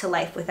going back to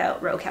life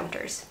without row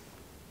counters.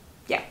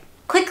 Yeah.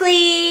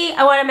 Quickly,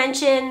 I want to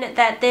mention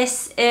that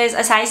this is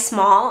a size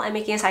small. I'm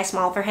making a size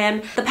small for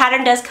him. The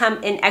pattern does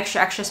come in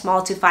extra, extra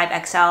small to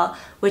 5XL,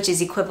 which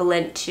is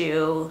equivalent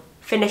to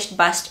finished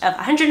bust of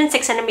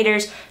 106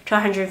 centimeters to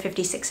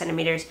 156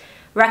 centimeters.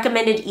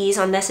 Recommended ease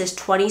on this is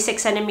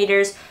 26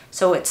 centimeters,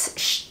 so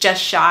it's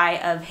just shy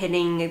of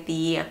hitting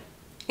the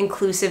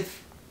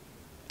inclusive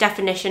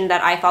definition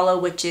that I follow,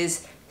 which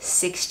is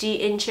 60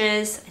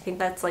 inches. I think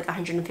that's like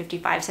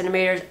 155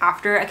 centimeters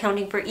after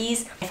accounting for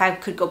ease. If I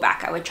could go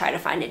back, I would try to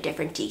find a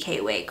different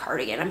DK weight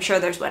cardigan. I'm sure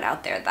there's one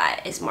out there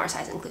that is more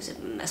size inclusive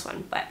than this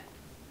one, but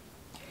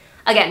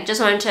again,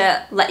 just wanted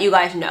to let you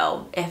guys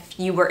know if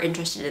you were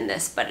interested in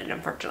this, but it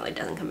unfortunately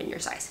doesn't come in your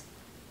size.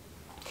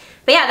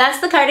 But yeah,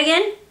 that's the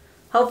cardigan.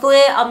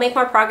 Hopefully I'll make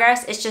more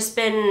progress. It's just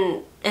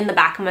been in the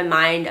back of my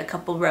mind, a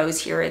couple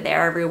rows here or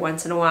there every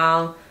once in a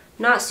while.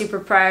 Not super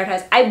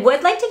prioritized. I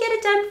would like to get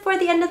it done before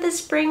the end of the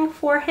spring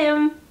for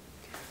him,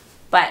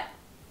 but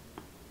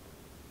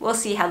we'll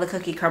see how the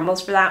cookie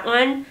crumbles for that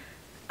one.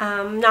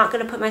 I'm not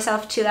gonna put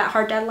myself to that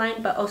hard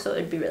deadline, but also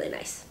it'd be really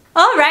nice.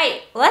 All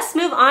right, let's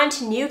move on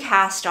to new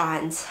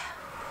cast-ons.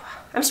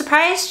 I'm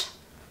surprised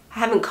I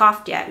haven't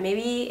coughed yet.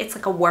 Maybe it's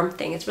like a warm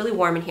thing. It's really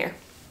warm in here.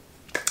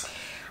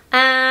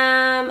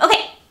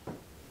 Okay,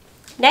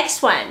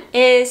 next one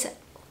is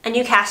a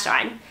new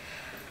cast-on.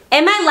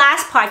 In my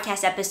last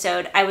podcast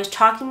episode, I was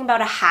talking about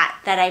a hat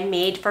that I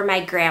made for my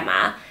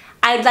grandma.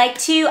 I'd like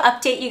to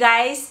update you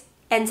guys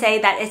and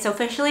say that it's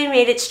officially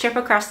made its trip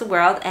across the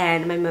world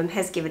and my mom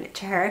has given it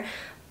to her.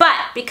 But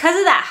because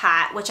of that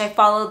hat, which I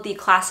followed the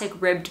classic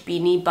ribbed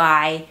beanie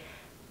by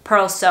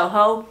Pearl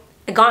Soho,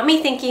 it got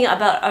me thinking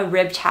about a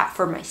ribbed hat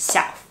for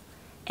myself.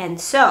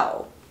 And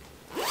so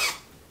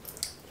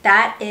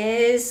that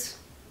is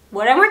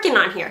what I'm working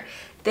on here.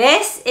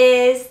 This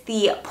is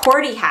the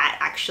Porty hat,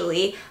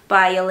 actually,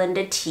 by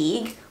Yolinda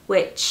Teague,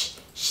 which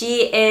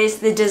she is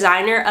the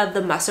designer of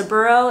the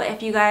Musselburgh.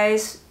 If you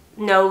guys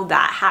know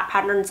that hat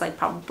pattern, it's like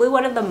probably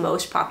one of the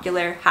most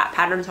popular hat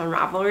patterns on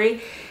Ravelry.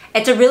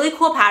 It's a really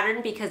cool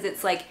pattern because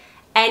it's like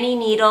any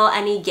needle,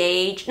 any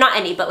gauge, not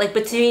any, but like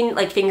between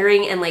like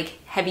fingering and like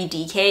heavy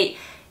DK,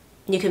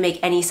 you can make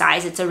any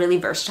size. It's a really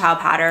versatile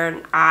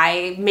pattern.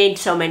 I made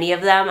so many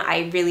of them.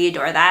 I really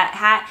adore that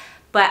hat.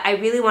 But I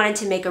really wanted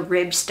to make a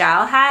ribbed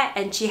style hat,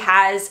 and she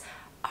has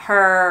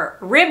her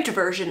ribbed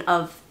version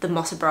of the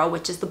Musselburgh,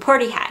 which is the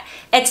Porty hat.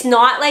 It's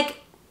not like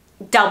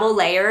double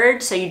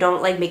layered, so you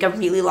don't like make a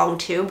really long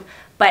tube,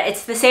 but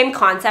it's the same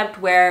concept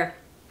where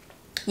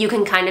you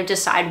can kind of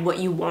decide what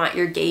you want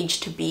your gauge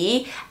to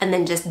be and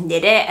then just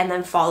knit it and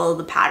then follow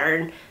the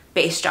pattern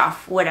based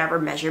off whatever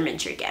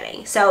measurements you're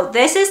getting. So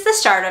this is the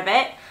start of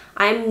it.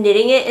 I'm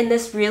knitting it in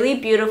this really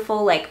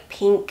beautiful like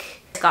pink.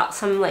 It's got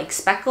some like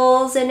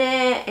speckles in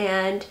it,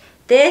 and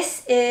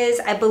this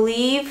is, I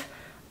believe,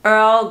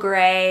 Earl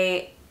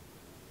Grey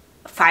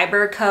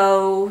Fiber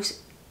Co.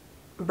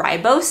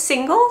 Ribose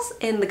singles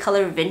in the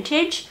color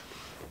Vintage.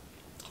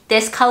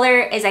 This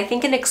color is, I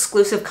think, an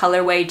exclusive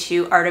colorway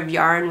to Art of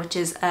Yarn, which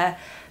is a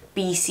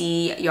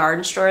BC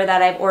yarn store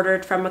that I've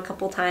ordered from a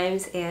couple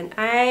times, and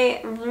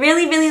I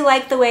really, really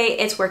like the way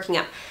it's working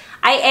up.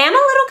 I am a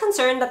little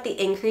concerned that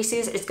the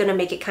increases is going to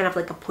make it kind of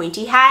like a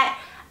pointy hat.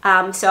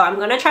 So I'm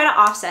gonna try to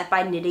offset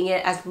by knitting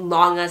it as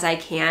long as I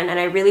can, and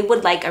I really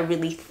would like a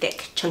really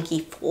thick chunky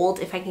fold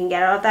if I can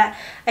get out of that.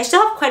 I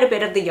still have quite a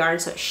bit of the yarn,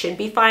 so it should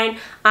be fine.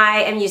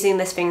 I am using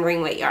this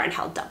fingering weight yarn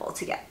held double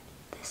to get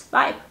this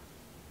vibe.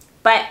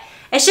 But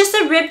it's just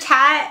a ribbed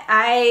hat.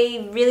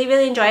 I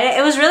really enjoyed it.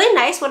 It was really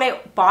nice when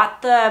I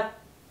bought the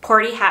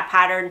porty hat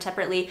pattern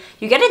separately.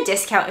 You get a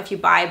discount if you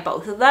buy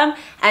both of them,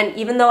 and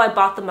even though I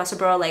bought the muscle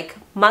burrow like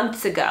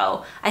months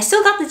ago, I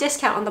still got the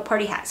discount on the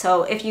porty hat.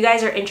 So if you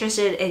guys are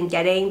interested in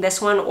getting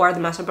this one or the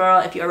muscle burrow,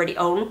 if you already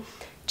own,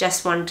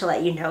 just wanted to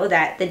let you know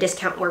that the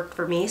discount worked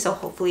for me, so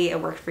hopefully it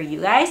worked for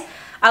you guys.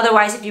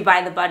 Otherwise, if you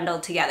buy the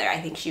bundle together,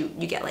 I think you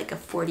get like a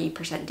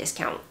 40%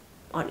 discount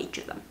on each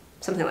of them,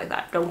 something like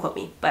that. Don't quote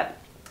me, but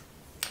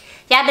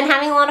yeah, I've been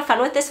having a lot of fun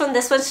with this one.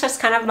 This one's just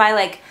kind of my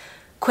like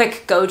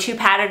quick go-to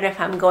pattern if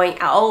I'm going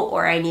out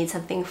or I need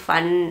something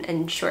fun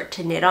and short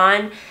to knit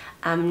on.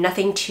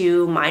 Nothing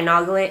too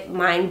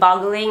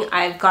mind-boggling.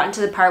 I've gotten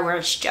to the part where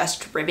it's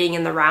just ribbing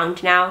in the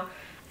round now,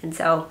 and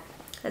so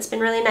that's been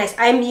really nice.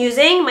 I'm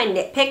using my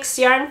Knitpicks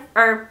yarn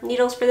or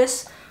needles for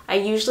this. I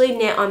usually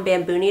knit on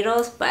bamboo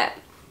needles, but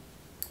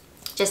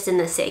just in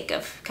the sake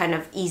of kind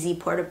of easy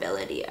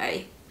portability,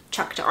 I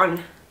chucked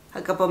on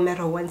a couple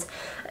metal ones.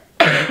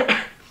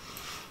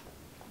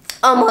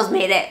 Almost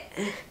made it,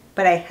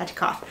 but I had to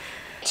cough.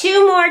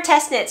 2 more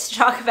test knits to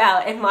talk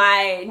about in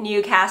my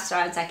new cast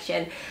on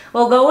section.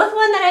 We'll go with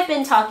one that I've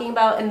been talking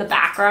about in the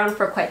background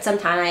for quite some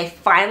time. I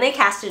finally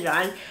casted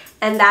on,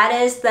 and that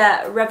is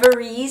the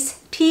Reveries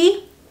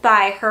Tee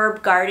by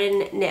Herb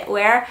Garden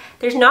Knitwear.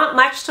 There's not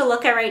much to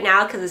look at right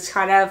now because it's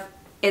kind of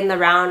in the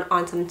round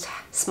on some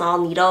small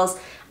needles,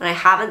 and I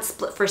haven't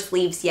split for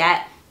sleeves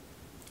yet.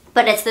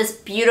 But it's this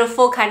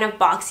beautiful kind of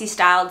boxy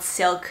styled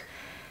silk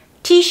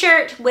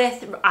t-shirt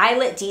with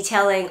eyelet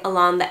detailing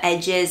along the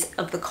edges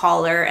of the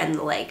collar and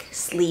the like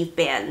sleeve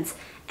bands,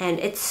 and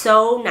it's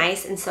so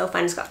nice and so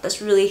fun. It's got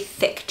this really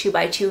thick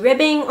 2x2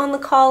 ribbing on the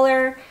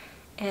collar,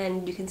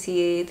 and you can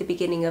see the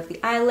beginning of the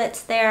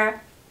eyelets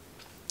there.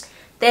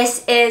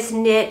 This is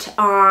knit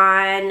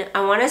on,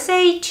 I want to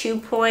say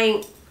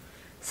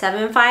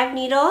 2.75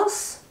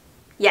 needles.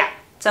 Yeah,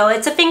 so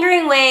it's a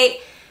fingering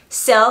weight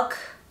silk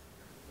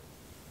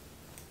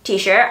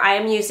t-shirt. I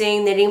am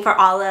using Knitting for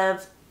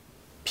Olive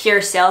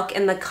pure silk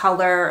in the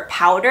color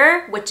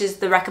powder, which is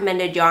the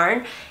recommended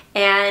yarn.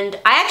 And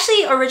I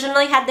actually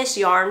originally had this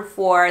yarn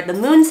for the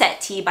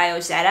Moonset Tee by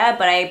Seda,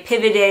 but I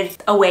pivoted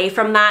away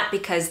from that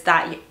because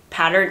that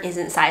pattern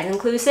isn't size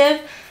inclusive,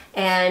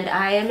 and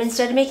I am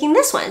instead making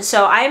this one.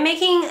 So I'm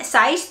making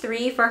size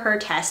 3 for her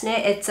test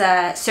knit. It's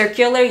a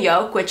circular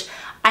yoke, which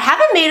I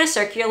haven't made a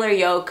circular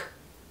yoke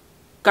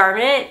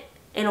garment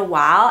in a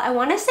while. I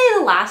want to say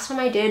the last time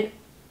I did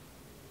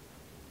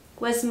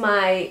was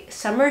my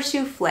Summer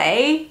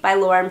Souffle by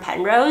Lauren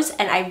Penrose,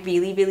 and I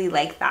really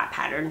like that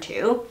pattern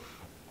too.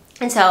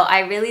 And so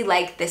I really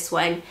like this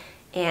one,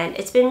 and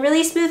it's been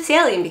really smooth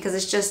sailing because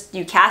it's just,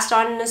 you cast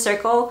on in a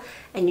circle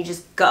and you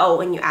just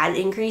go and you add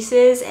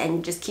increases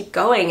and just keep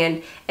going,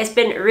 and it's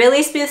been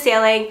really smooth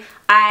sailing.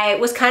 I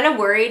was kind of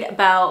worried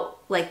about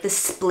like the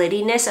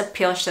splittiness of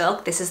pure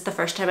silk. This is the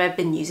first time I've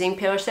been using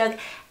pure silk,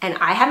 and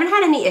I haven't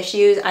had any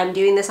issues. I'm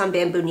doing this on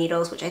bamboo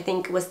needles, which I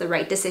think was the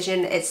right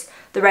decision. It's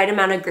the right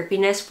amount of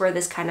grippiness for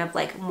this kind of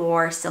like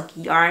more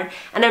silky yarn,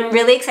 and I'm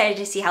really excited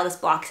to see how this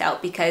blocks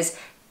out because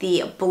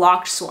the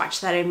blocked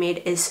swatch that I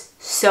made is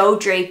so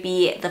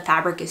drapey. The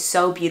fabric is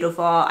so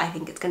beautiful. I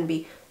think it's gonna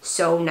be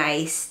so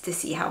nice to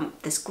see how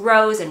this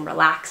grows and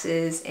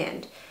relaxes.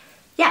 And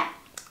yeah,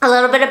 a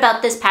little bit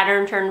about this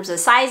pattern in terms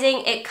of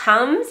sizing. It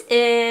comes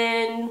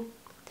in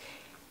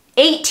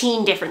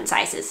 18 different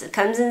sizes. It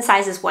comes in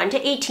sizes 1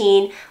 to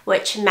 18,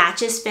 which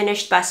matches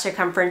finished bust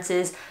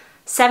circumferences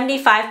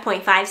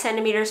 75.5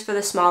 centimeters for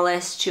the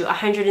smallest to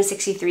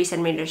 163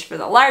 centimeters for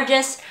the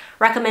largest.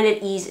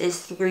 Recommended ease is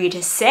 3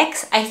 to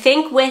 6. I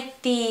think with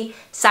the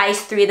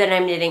size 3 that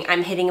I'm knitting,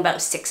 I'm hitting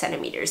about 6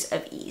 centimeters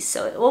of ease.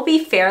 So it will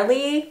be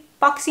fairly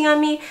boxy on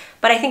me,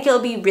 but I think it'll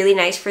be really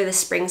nice for the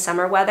spring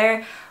summer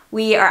weather.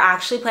 We are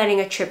actually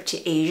planning a trip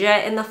to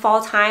Asia in the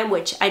fall time,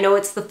 which I know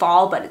it's the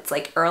fall, but it's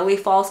like early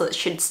fall, so it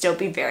should still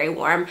be very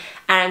warm.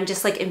 And I'm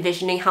just like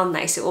envisioning how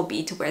nice it will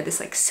be to wear this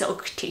like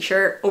silk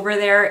t-shirt over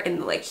there in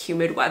the like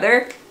humid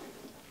weather.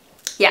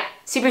 Yeah,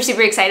 super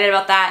excited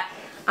about that.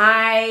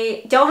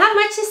 I don't have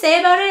much to say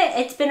about it.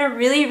 It's been a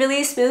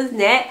really smooth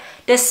knit.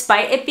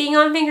 Despite it being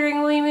on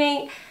fingering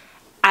weaving,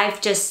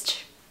 I've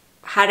just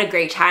had a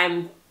great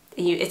time.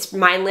 It's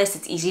mindless,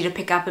 it's easy to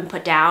pick up and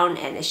put down,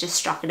 and it's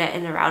just stockinette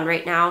in the round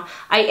right now.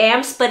 I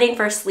am splitting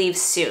for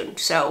sleeves soon,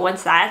 so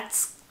once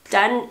that's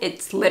done,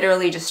 it's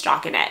literally just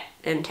stockinette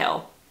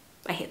until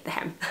I hit the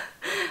hem.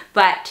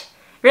 But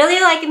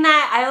really liking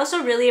that. I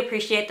also really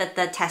appreciate that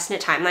the test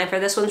knit timeline for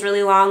this one's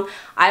really long.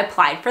 I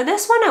applied for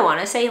this one, I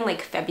want to say in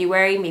like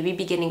February, maybe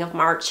beginning of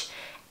March,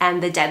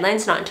 and the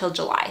deadline's not until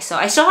July, so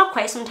I still have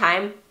quite some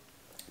time.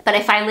 But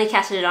I finally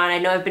casted it on. I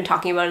know I've been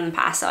talking about it in the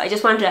past, so I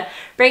just wanted to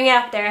bring it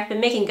up there. I've been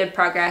making good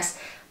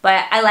progress,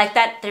 but I like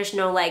that there's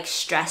no like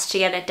stress to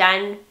get it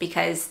done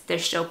because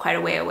there's still quite a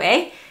way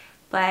away.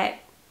 But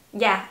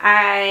yeah,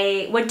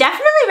 I would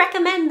definitely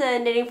recommend the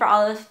Knitting for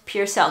Olive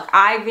Pure Silk.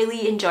 I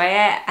really enjoy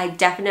it. I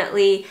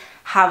definitely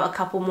have a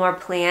couple more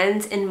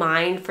plans in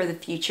mind for the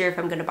future if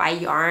I'm gonna buy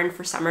yarn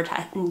for summer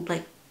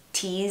like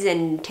tees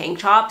and tank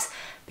tops,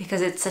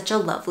 because it's such a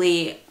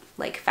lovely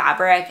like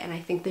fabric, and I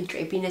think the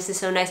drapiness is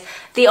so nice.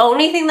 The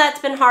only thing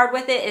that's been hard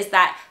with it is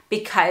that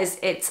because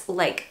it's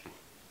like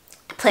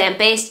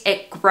plant-based,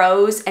 it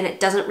grows and it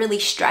doesn't really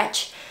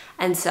stretch.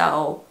 And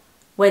so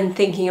when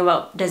thinking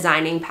about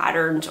designing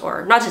patterns,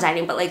 or not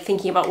designing, but like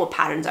thinking about what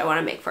patterns I want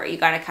to make for it, you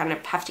gotta kind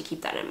of have to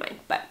keep that in mind.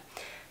 But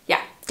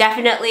yeah,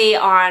 definitely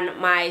on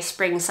my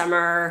spring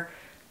summer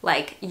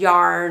like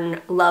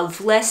yarn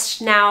love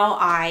list now.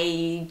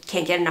 I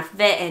can't get enough of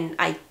it, and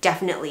I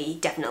definitely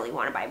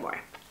want to buy more.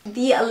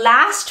 The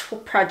last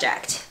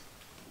project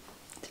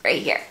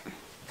right here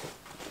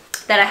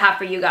that I have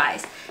for you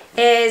guys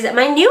is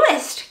my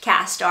newest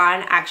cast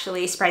on,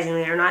 actually,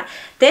 surprisingly or not.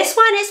 This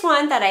one is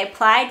one that I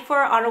applied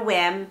for on a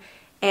whim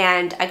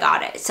and I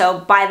got it. So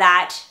by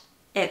that,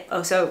 it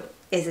also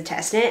is a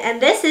test knit.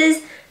 And this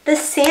is the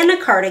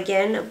Santa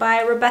cardigan by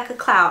Rebecca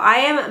Clow. I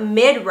am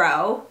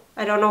mid-row.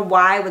 I don't know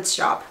why I would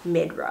stop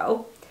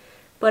mid-row,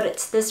 but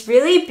it's this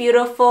really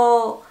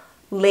beautiful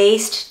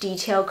laced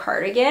detail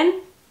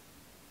cardigan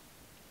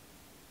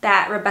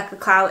that Rebecca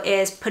Clow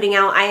is putting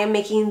out. I am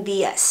making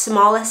the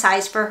smallest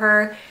size for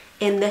her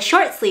in the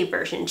short sleeve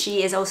version.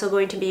 She is also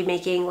going to be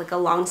making like a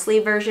long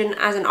sleeve version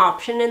as an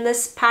option in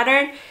this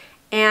pattern.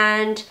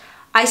 And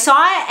I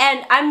saw it,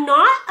 and I'm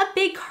not a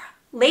big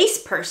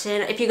lace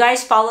person. If you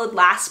guys followed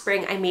last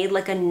spring, I made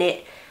like a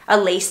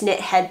lace knit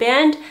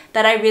headband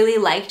that I really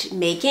liked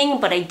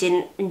making, but I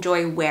didn't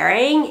enjoy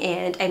wearing.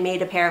 And I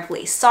made a pair of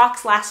lace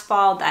socks last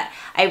fall that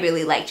I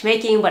really liked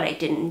making, but I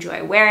didn't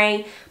enjoy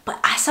wearing.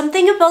 But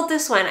something about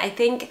this one, I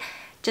think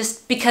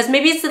just because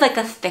maybe it's like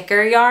a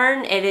thicker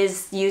yarn, it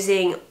is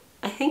using,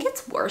 I think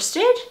it's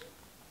worsted,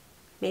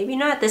 maybe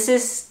not. This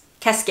is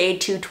Cascade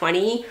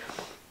 220,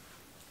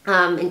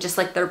 and just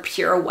like their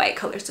pure white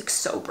colors look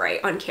so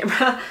bright on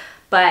camera.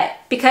 But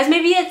because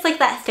maybe it's like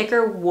that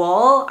thicker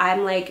wool,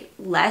 I'm like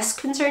less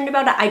concerned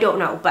about it. I don't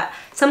know, but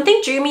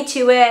something drew me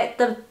to it.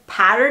 The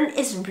pattern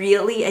is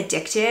really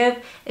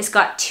addictive. It's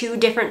got two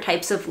different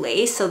types of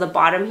lace. So the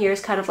bottom here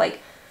is kind of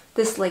like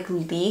this like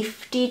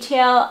leaf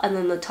detail, and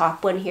then the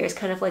top one here is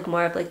kind of like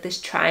more of like this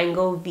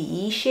triangle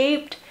V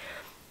shaped.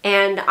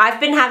 And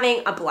I've been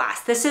having a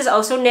blast. This is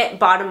also knit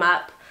bottom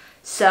up,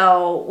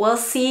 so we'll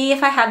see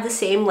if I have the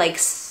same like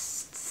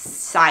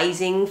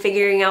sizing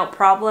figuring out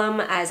problem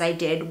as I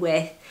did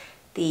with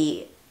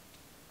the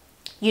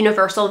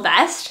universal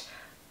vest.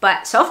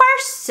 But so far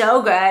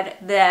so good.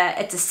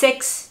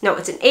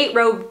 It's an 8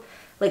 row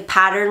like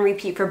pattern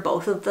repeat for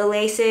both of the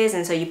laces,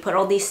 and so you put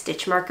all these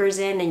stitch markers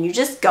in and you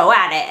just go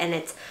at it, and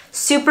it's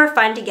super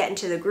fun to get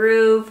into the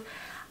groove.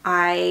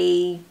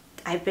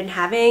 I've been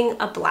having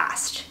a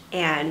blast,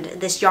 and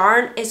this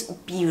yarn is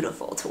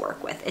beautiful to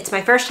work with. It's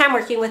my first time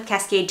working with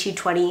Cascade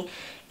 220.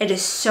 It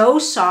is so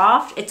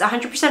soft. It's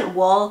 100%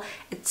 wool.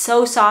 It's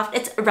so soft.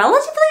 It's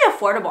relatively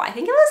affordable. I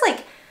think it was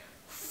like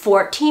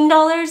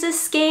 $14 a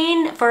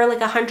skein. For like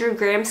 100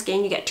 gram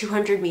skein, you get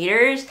 200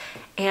 meters.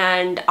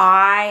 And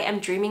I am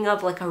dreaming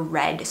of like a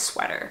red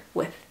sweater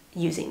with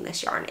using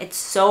this yarn. It's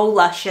so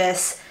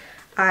luscious.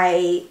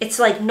 It's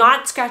like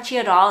not scratchy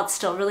at all. It's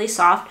still really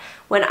soft.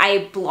 When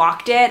I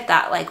blocked it,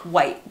 that like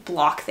white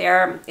block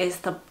there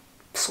is the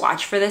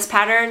swatch for this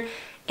pattern.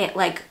 It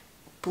like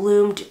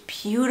bloomed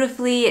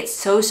beautifully. It's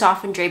so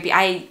soft and drapey.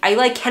 I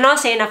like cannot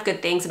say enough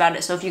good things about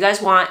it. So if you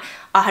guys want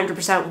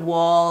 100%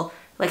 wool,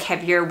 like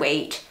heavier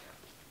weight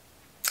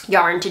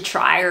yarn to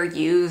try or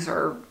use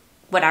or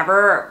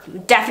whatever,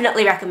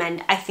 definitely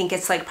recommend. I think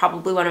it's like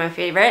probably one of my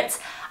favorites.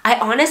 I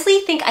honestly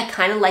think I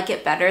kind of like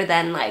it better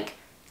than like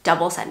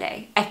Double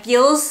Sunday.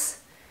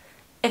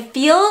 It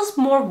feels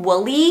more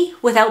woolly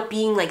without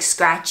being like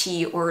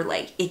scratchy or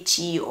like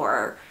itchy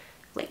or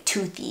like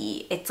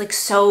toothy. It's like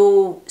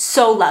so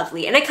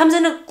lovely, and it comes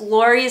in a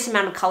glorious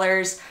amount of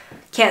colors.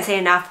 Can't say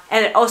enough.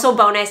 And also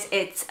bonus,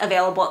 it's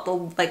available at the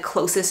like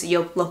closest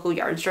local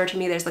yarn store to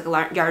me. There's like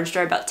a yarn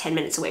store about 10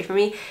 minutes away from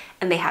me,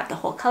 and they have the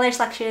whole color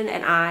selection,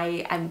 and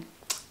I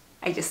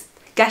just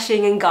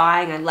gushing and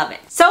gawing. I love it.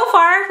 So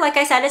far, like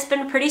I said, it's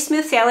been pretty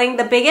smooth sailing.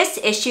 The biggest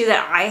issue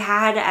that I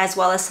had, as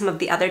well as some of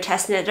the other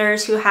test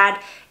knitters who had,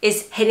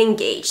 is hitting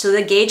gauge. So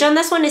the gauge on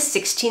this one is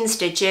 16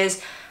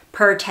 stitches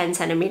per 10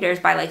 centimeters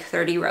by like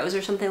 30 rows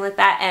or something like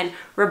that. And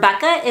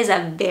Rebecca is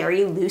a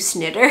very loose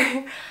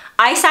knitter.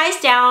 I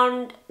sized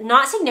down,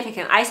 not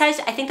significant. I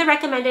think the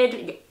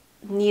recommended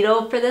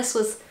needle for this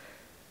was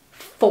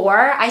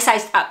 4. I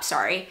sized up,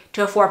 sorry,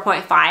 to a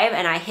 4.5,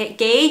 and I hit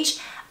gauge.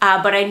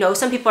 But I know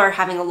some people are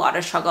having a lot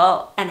of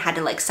struggle and had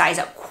to like size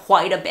up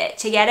quite a bit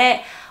to get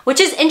it,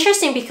 which is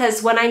interesting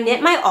because when I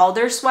knit my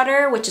alder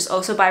sweater, which is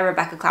also by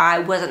Rebecca Clow, I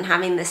wasn't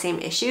having the same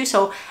issue.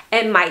 So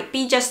it might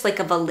be just like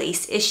of a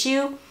lace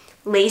issue.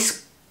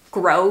 Lace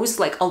grows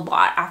like a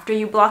lot after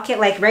you block it.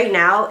 Like right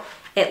now,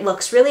 it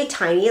looks really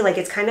tiny. Like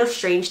it's kind of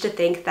strange to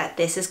think that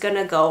this is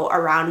gonna go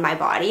around my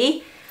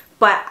body,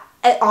 but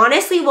it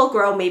honestly will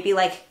grow maybe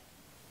like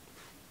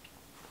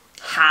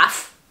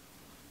half.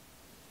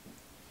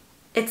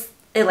 It's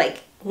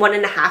like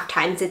 1.5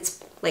 times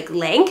its like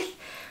length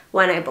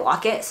when I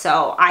block it.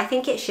 So I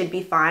think it should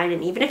be fine.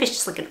 And even if it's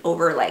just like an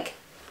over, like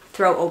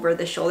throw over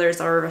the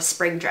shoulders or a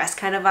spring dress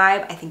kind of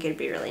vibe, I think it'd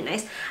be really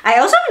nice. I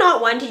also am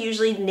not one to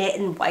usually knit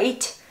in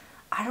white.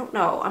 I don't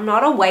know. I'm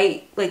not a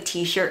white like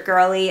t-shirt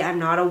girly. I'm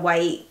not a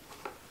white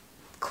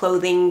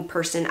clothing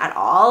person at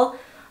all.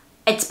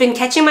 It's been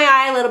catching my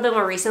eye a little bit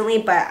more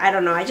recently, but I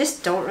don't know. I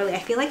just don't really, I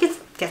feel like it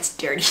gets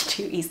dirty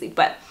too easily.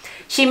 But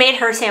she made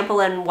her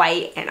sample in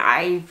white and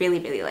I really,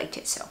 really liked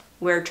it. So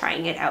we're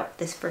trying it out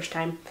this first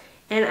time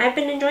and I've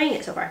been enjoying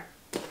it so far.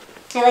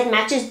 It like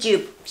matches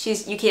Jupe.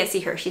 You can't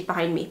see her, she's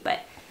behind me, but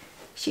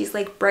she's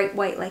like bright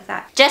white like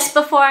that. Just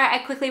before I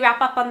quickly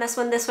wrap up on this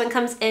one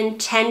comes in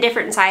 10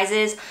 different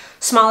sizes.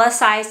 Smallest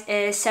size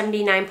is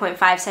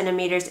 79.5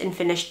 centimeters in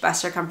finished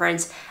bust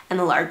circumference, and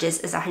the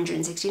largest is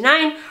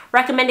 169.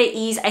 Recommended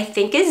ease, I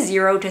think, is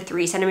 0 to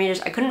 3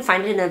 centimeters. I couldn't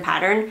find it in the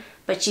pattern,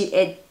 but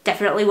it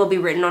definitely will be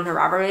written on her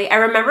wrapper. I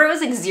remember it was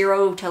like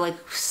 0 to like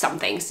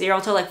something, 0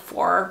 to like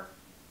 4,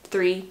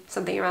 3,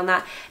 something around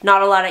that.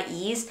 Not a lot of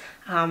ease.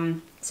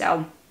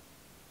 So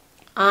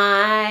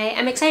I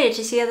am excited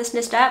to see how this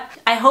knits up.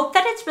 I hope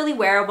that it's really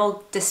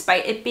wearable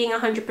despite it being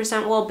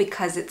 100% wool,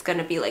 because it's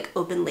gonna be like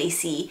open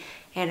lacy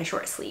and a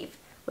short sleeve,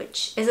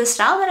 which is a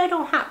style that I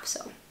don't have,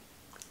 so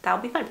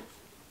that'll be fun.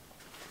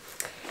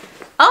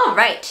 All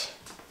right.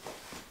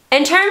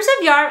 In terms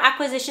of yarn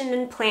acquisition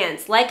and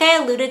plans, like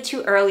I alluded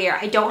to earlier,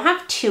 I don't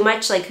have too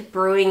much like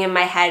brewing in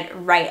my head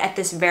right at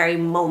this very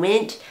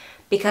moment,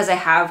 because I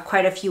have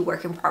quite a few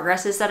work in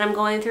progresses that I'm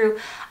going through.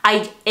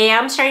 I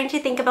am starting to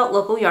think about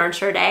local yarn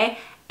store day,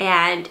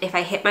 and if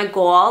I hit my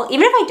goal,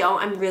 even if I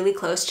don't, I'm really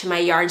close to my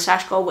yarn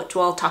stash goal, which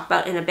we'll talk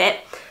about in a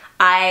bit.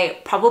 I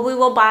probably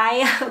will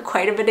buy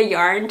quite a bit of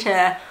yarn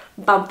to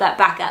bump that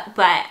back up,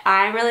 but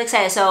I'm really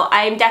excited. So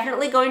I'm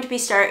definitely going to be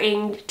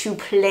starting to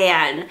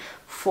plan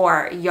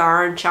for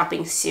yarn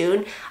shopping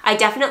soon. I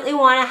definitely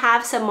want to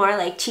have some more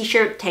like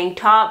t-shirt, tank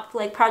top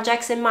like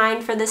projects in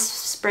mind for this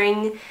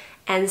spring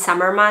and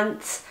summer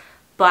months,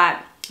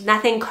 but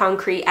nothing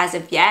concrete as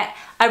of yet.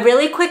 A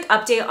really quick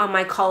update on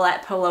my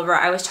Colette pullover.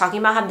 I was talking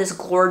about having this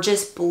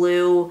gorgeous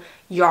blue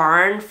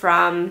yarn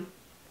from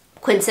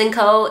Quince &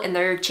 Co. in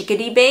their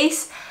chickadee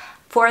base.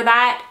 For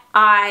that,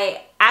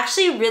 I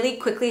actually really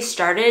quickly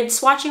started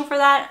swatching for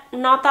that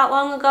not that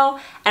long ago,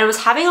 and I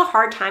was having a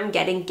hard time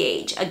getting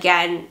gauge.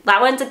 Again,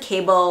 that one's a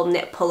cable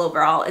knit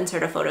pullover. I'll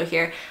insert a photo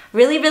here.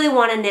 Really, really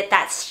want to knit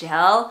that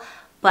still,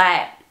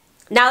 but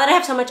now that I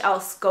have so much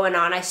else going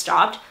on, I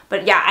stopped.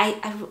 But yeah,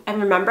 I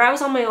remember I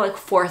was on my like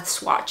 4th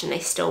swatch and I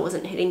still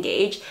wasn't hitting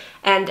gauge.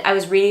 And I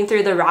was reading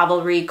through the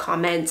Ravelry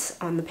comments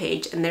on the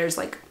page, and there's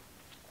like,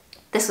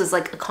 this was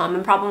like a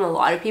common problem, a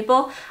lot of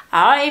people.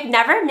 I've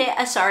never knit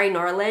a Sari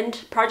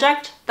Norland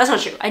project. That's not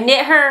true. I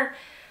knit her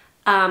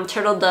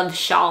turtle dove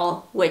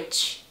shawl,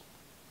 which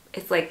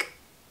it's like,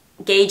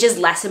 gauge is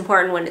less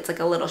important when it's like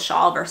a little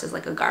shawl versus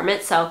like a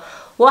garment. So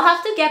we'll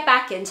have to get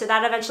back into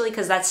that eventually,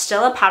 because that's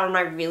still a pattern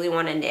I really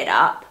want to knit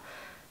up.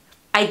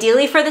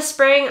 Ideally for the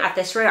spring. At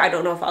this rate, I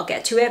don't know if I'll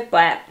get to it,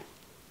 but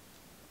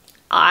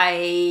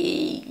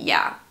I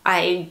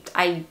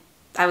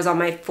was on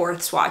my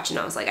 4th swatch and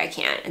I was like, I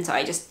can't. And so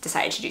I just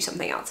decided to do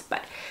something else.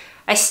 But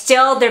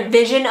the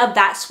vision of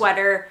that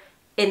sweater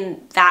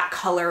in that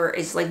color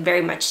is like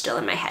very much still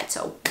in my head.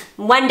 So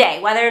one day,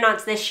 whether or not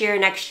it's this year,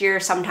 next year,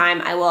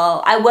 sometime, I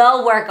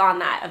will work on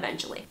that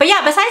eventually. But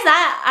yeah, besides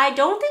that, I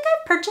don't think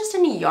I've purchased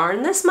any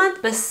yarn this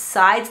month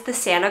besides the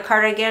Santa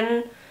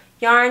cardigan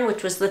yarn,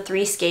 which was the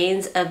 3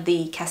 skeins of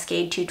the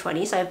Cascade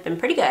 220. So I've been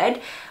pretty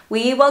good.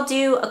 We will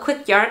do a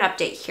quick yarn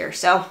update here.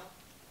 So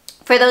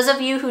for those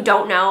of you who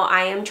don't know,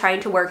 I am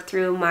trying to work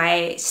through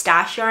my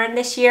stash yarn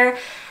this year.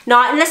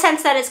 Not in the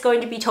sense that it's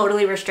going to be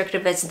totally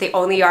restrictive, it's the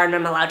only yarn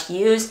I'm allowed to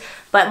use,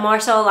 but more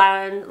so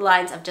along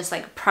lines of just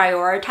like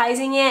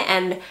prioritizing it.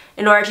 And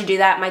in order to do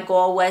that, my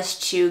goal was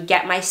to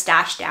get my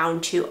stash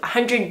down to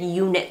 100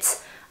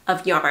 units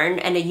of yarn,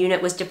 and a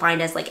unit was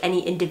defined as like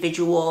any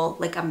individual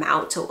like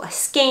amount, so a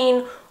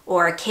skein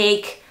or a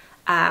cake,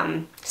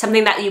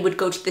 something that you would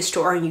go to the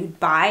store and you'd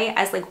buy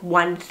as like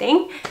one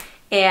thing.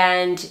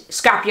 And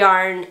scrap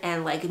yarn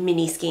and like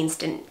mini skeins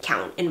didn't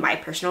count in my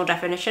personal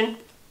definition.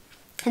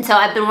 And so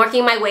I've been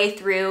working my way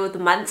through the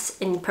months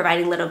and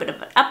providing a little bit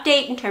of an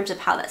update in terms of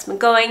how that's been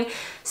going.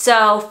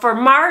 So for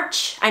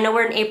March, I know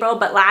we're in April,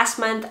 but last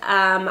month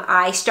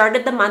I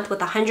started the month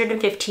with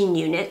 115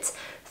 units.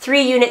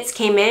 3 units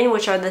came in,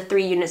 which are the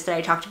 3 units that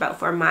I talked about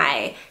for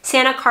my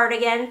Santa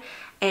cardigan,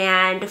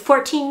 and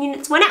 14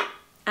 units went out.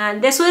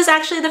 And this was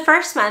actually the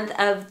first month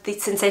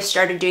since I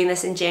started doing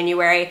this in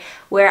January,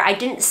 where I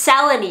didn't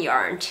sell any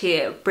yarn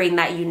to bring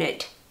that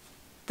unit,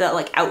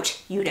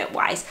 out unit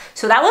wise.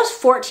 So that was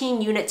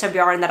 14 units of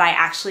yarn that I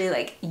actually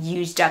like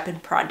used up in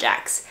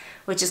projects,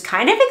 which is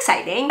kind of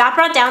exciting. That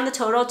brought down the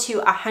total to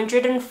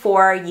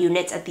 104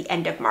 units at the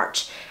end of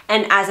March.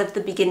 And as of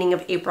the beginning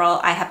of April,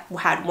 I have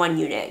had 1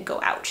 unit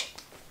go out.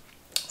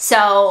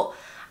 So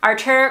our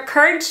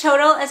current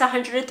total is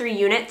 103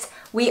 units.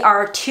 We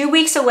are 2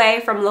 weeks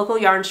away from local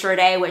yarn store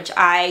day, which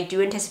I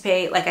do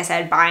anticipate, like I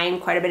said, buying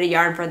quite a bit of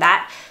yarn for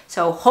that.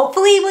 So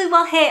hopefully we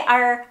will hit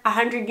our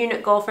 100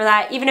 unit goal for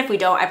that. Even if we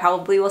don't, I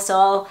probably will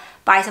still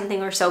buy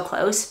something or so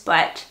close,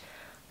 but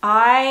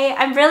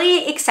I'm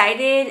really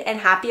excited and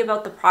happy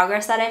about the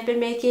progress that I've been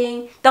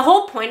making. The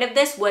whole point of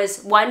this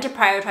was, one, to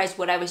prioritize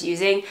what I was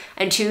using,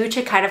 and two,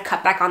 to kind of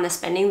cut back on the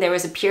spending. There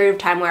was a period of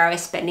time where I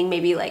was spending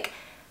maybe like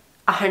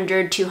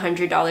 $100,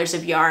 $200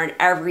 of yarn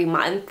every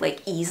month,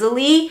 like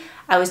easily.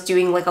 I was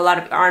doing like a lot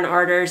of yarn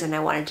orders and I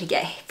wanted to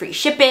get free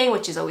shipping,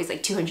 which is always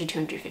like $200,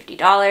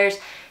 $250.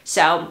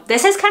 So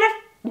this has kind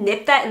of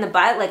nipped that in the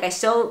butt. Like I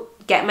still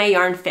get my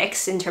yarn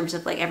fixed in terms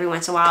of like every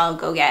once in a while I'll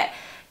go get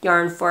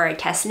yarn for a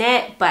test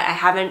knit, but I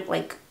haven't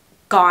like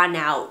gone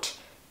out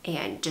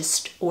and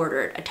just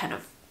ordered a ton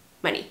of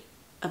money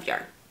of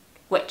yarn,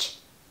 which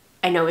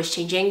I know is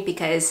changing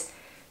because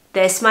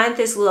this month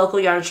is local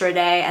yarn store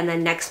day, and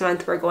then next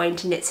month we're going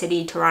to Knit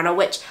City, Toronto,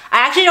 which I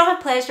actually don't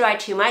have plans to buy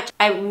too much.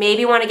 I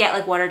maybe want to get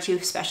like 1 or 2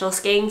 special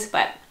skeins,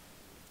 but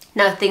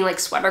nothing like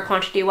sweater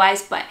quantity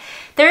wise, but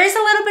there is a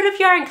little bit of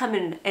yarn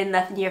coming in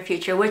the near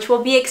future, which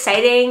will be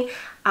exciting.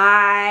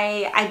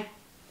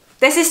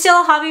 This is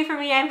still a hobby for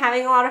me. I'm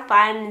having a lot of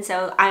fun, and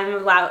so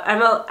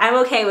I'm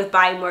okay with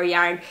buying more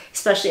yarn,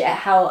 especially at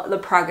how the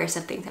progress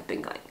of things have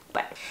been going.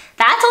 But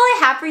that's all I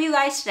have for you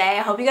guys today.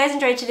 I hope you guys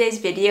enjoyed today's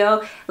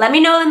video. Let me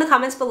know in the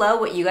comments below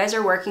what you guys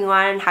are working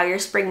on, how your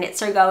spring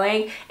knits are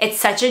going. It's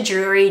such a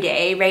dreary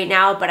day right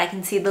now, but I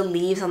can see the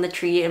leaves on the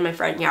tree in my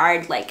front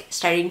yard like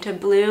starting to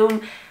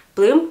bloom.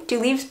 Bloom? Do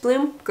leaves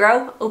bloom?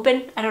 Grow?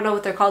 Open? I don't know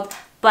what they're called.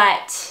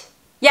 But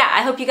yeah,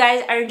 I hope you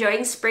guys are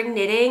enjoying spring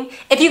knitting.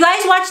 If you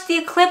guys watched the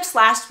eclipse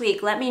last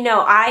week, let me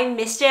know. I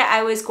missed it.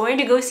 I was going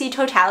to go see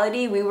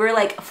Totality. We were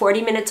like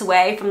 40 minutes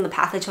away from the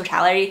path of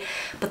Totality,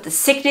 but the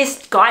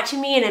sickness got to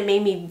me and it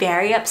made me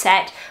very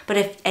upset. But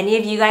if any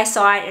of you guys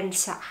saw it and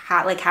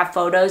have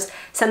photos,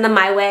 send them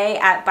my way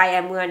by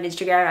Emily on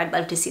Instagram. I'd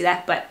love to see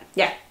that. But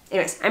yeah,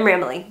 anyways, I'm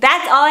rambling.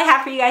 That's all I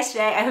have for you guys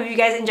today. I hope you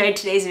guys enjoyed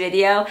today's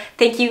video.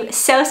 Thank you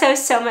so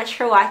much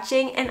for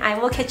watching, and I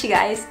will catch you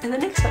guys in the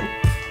next one.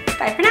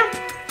 Bye for now.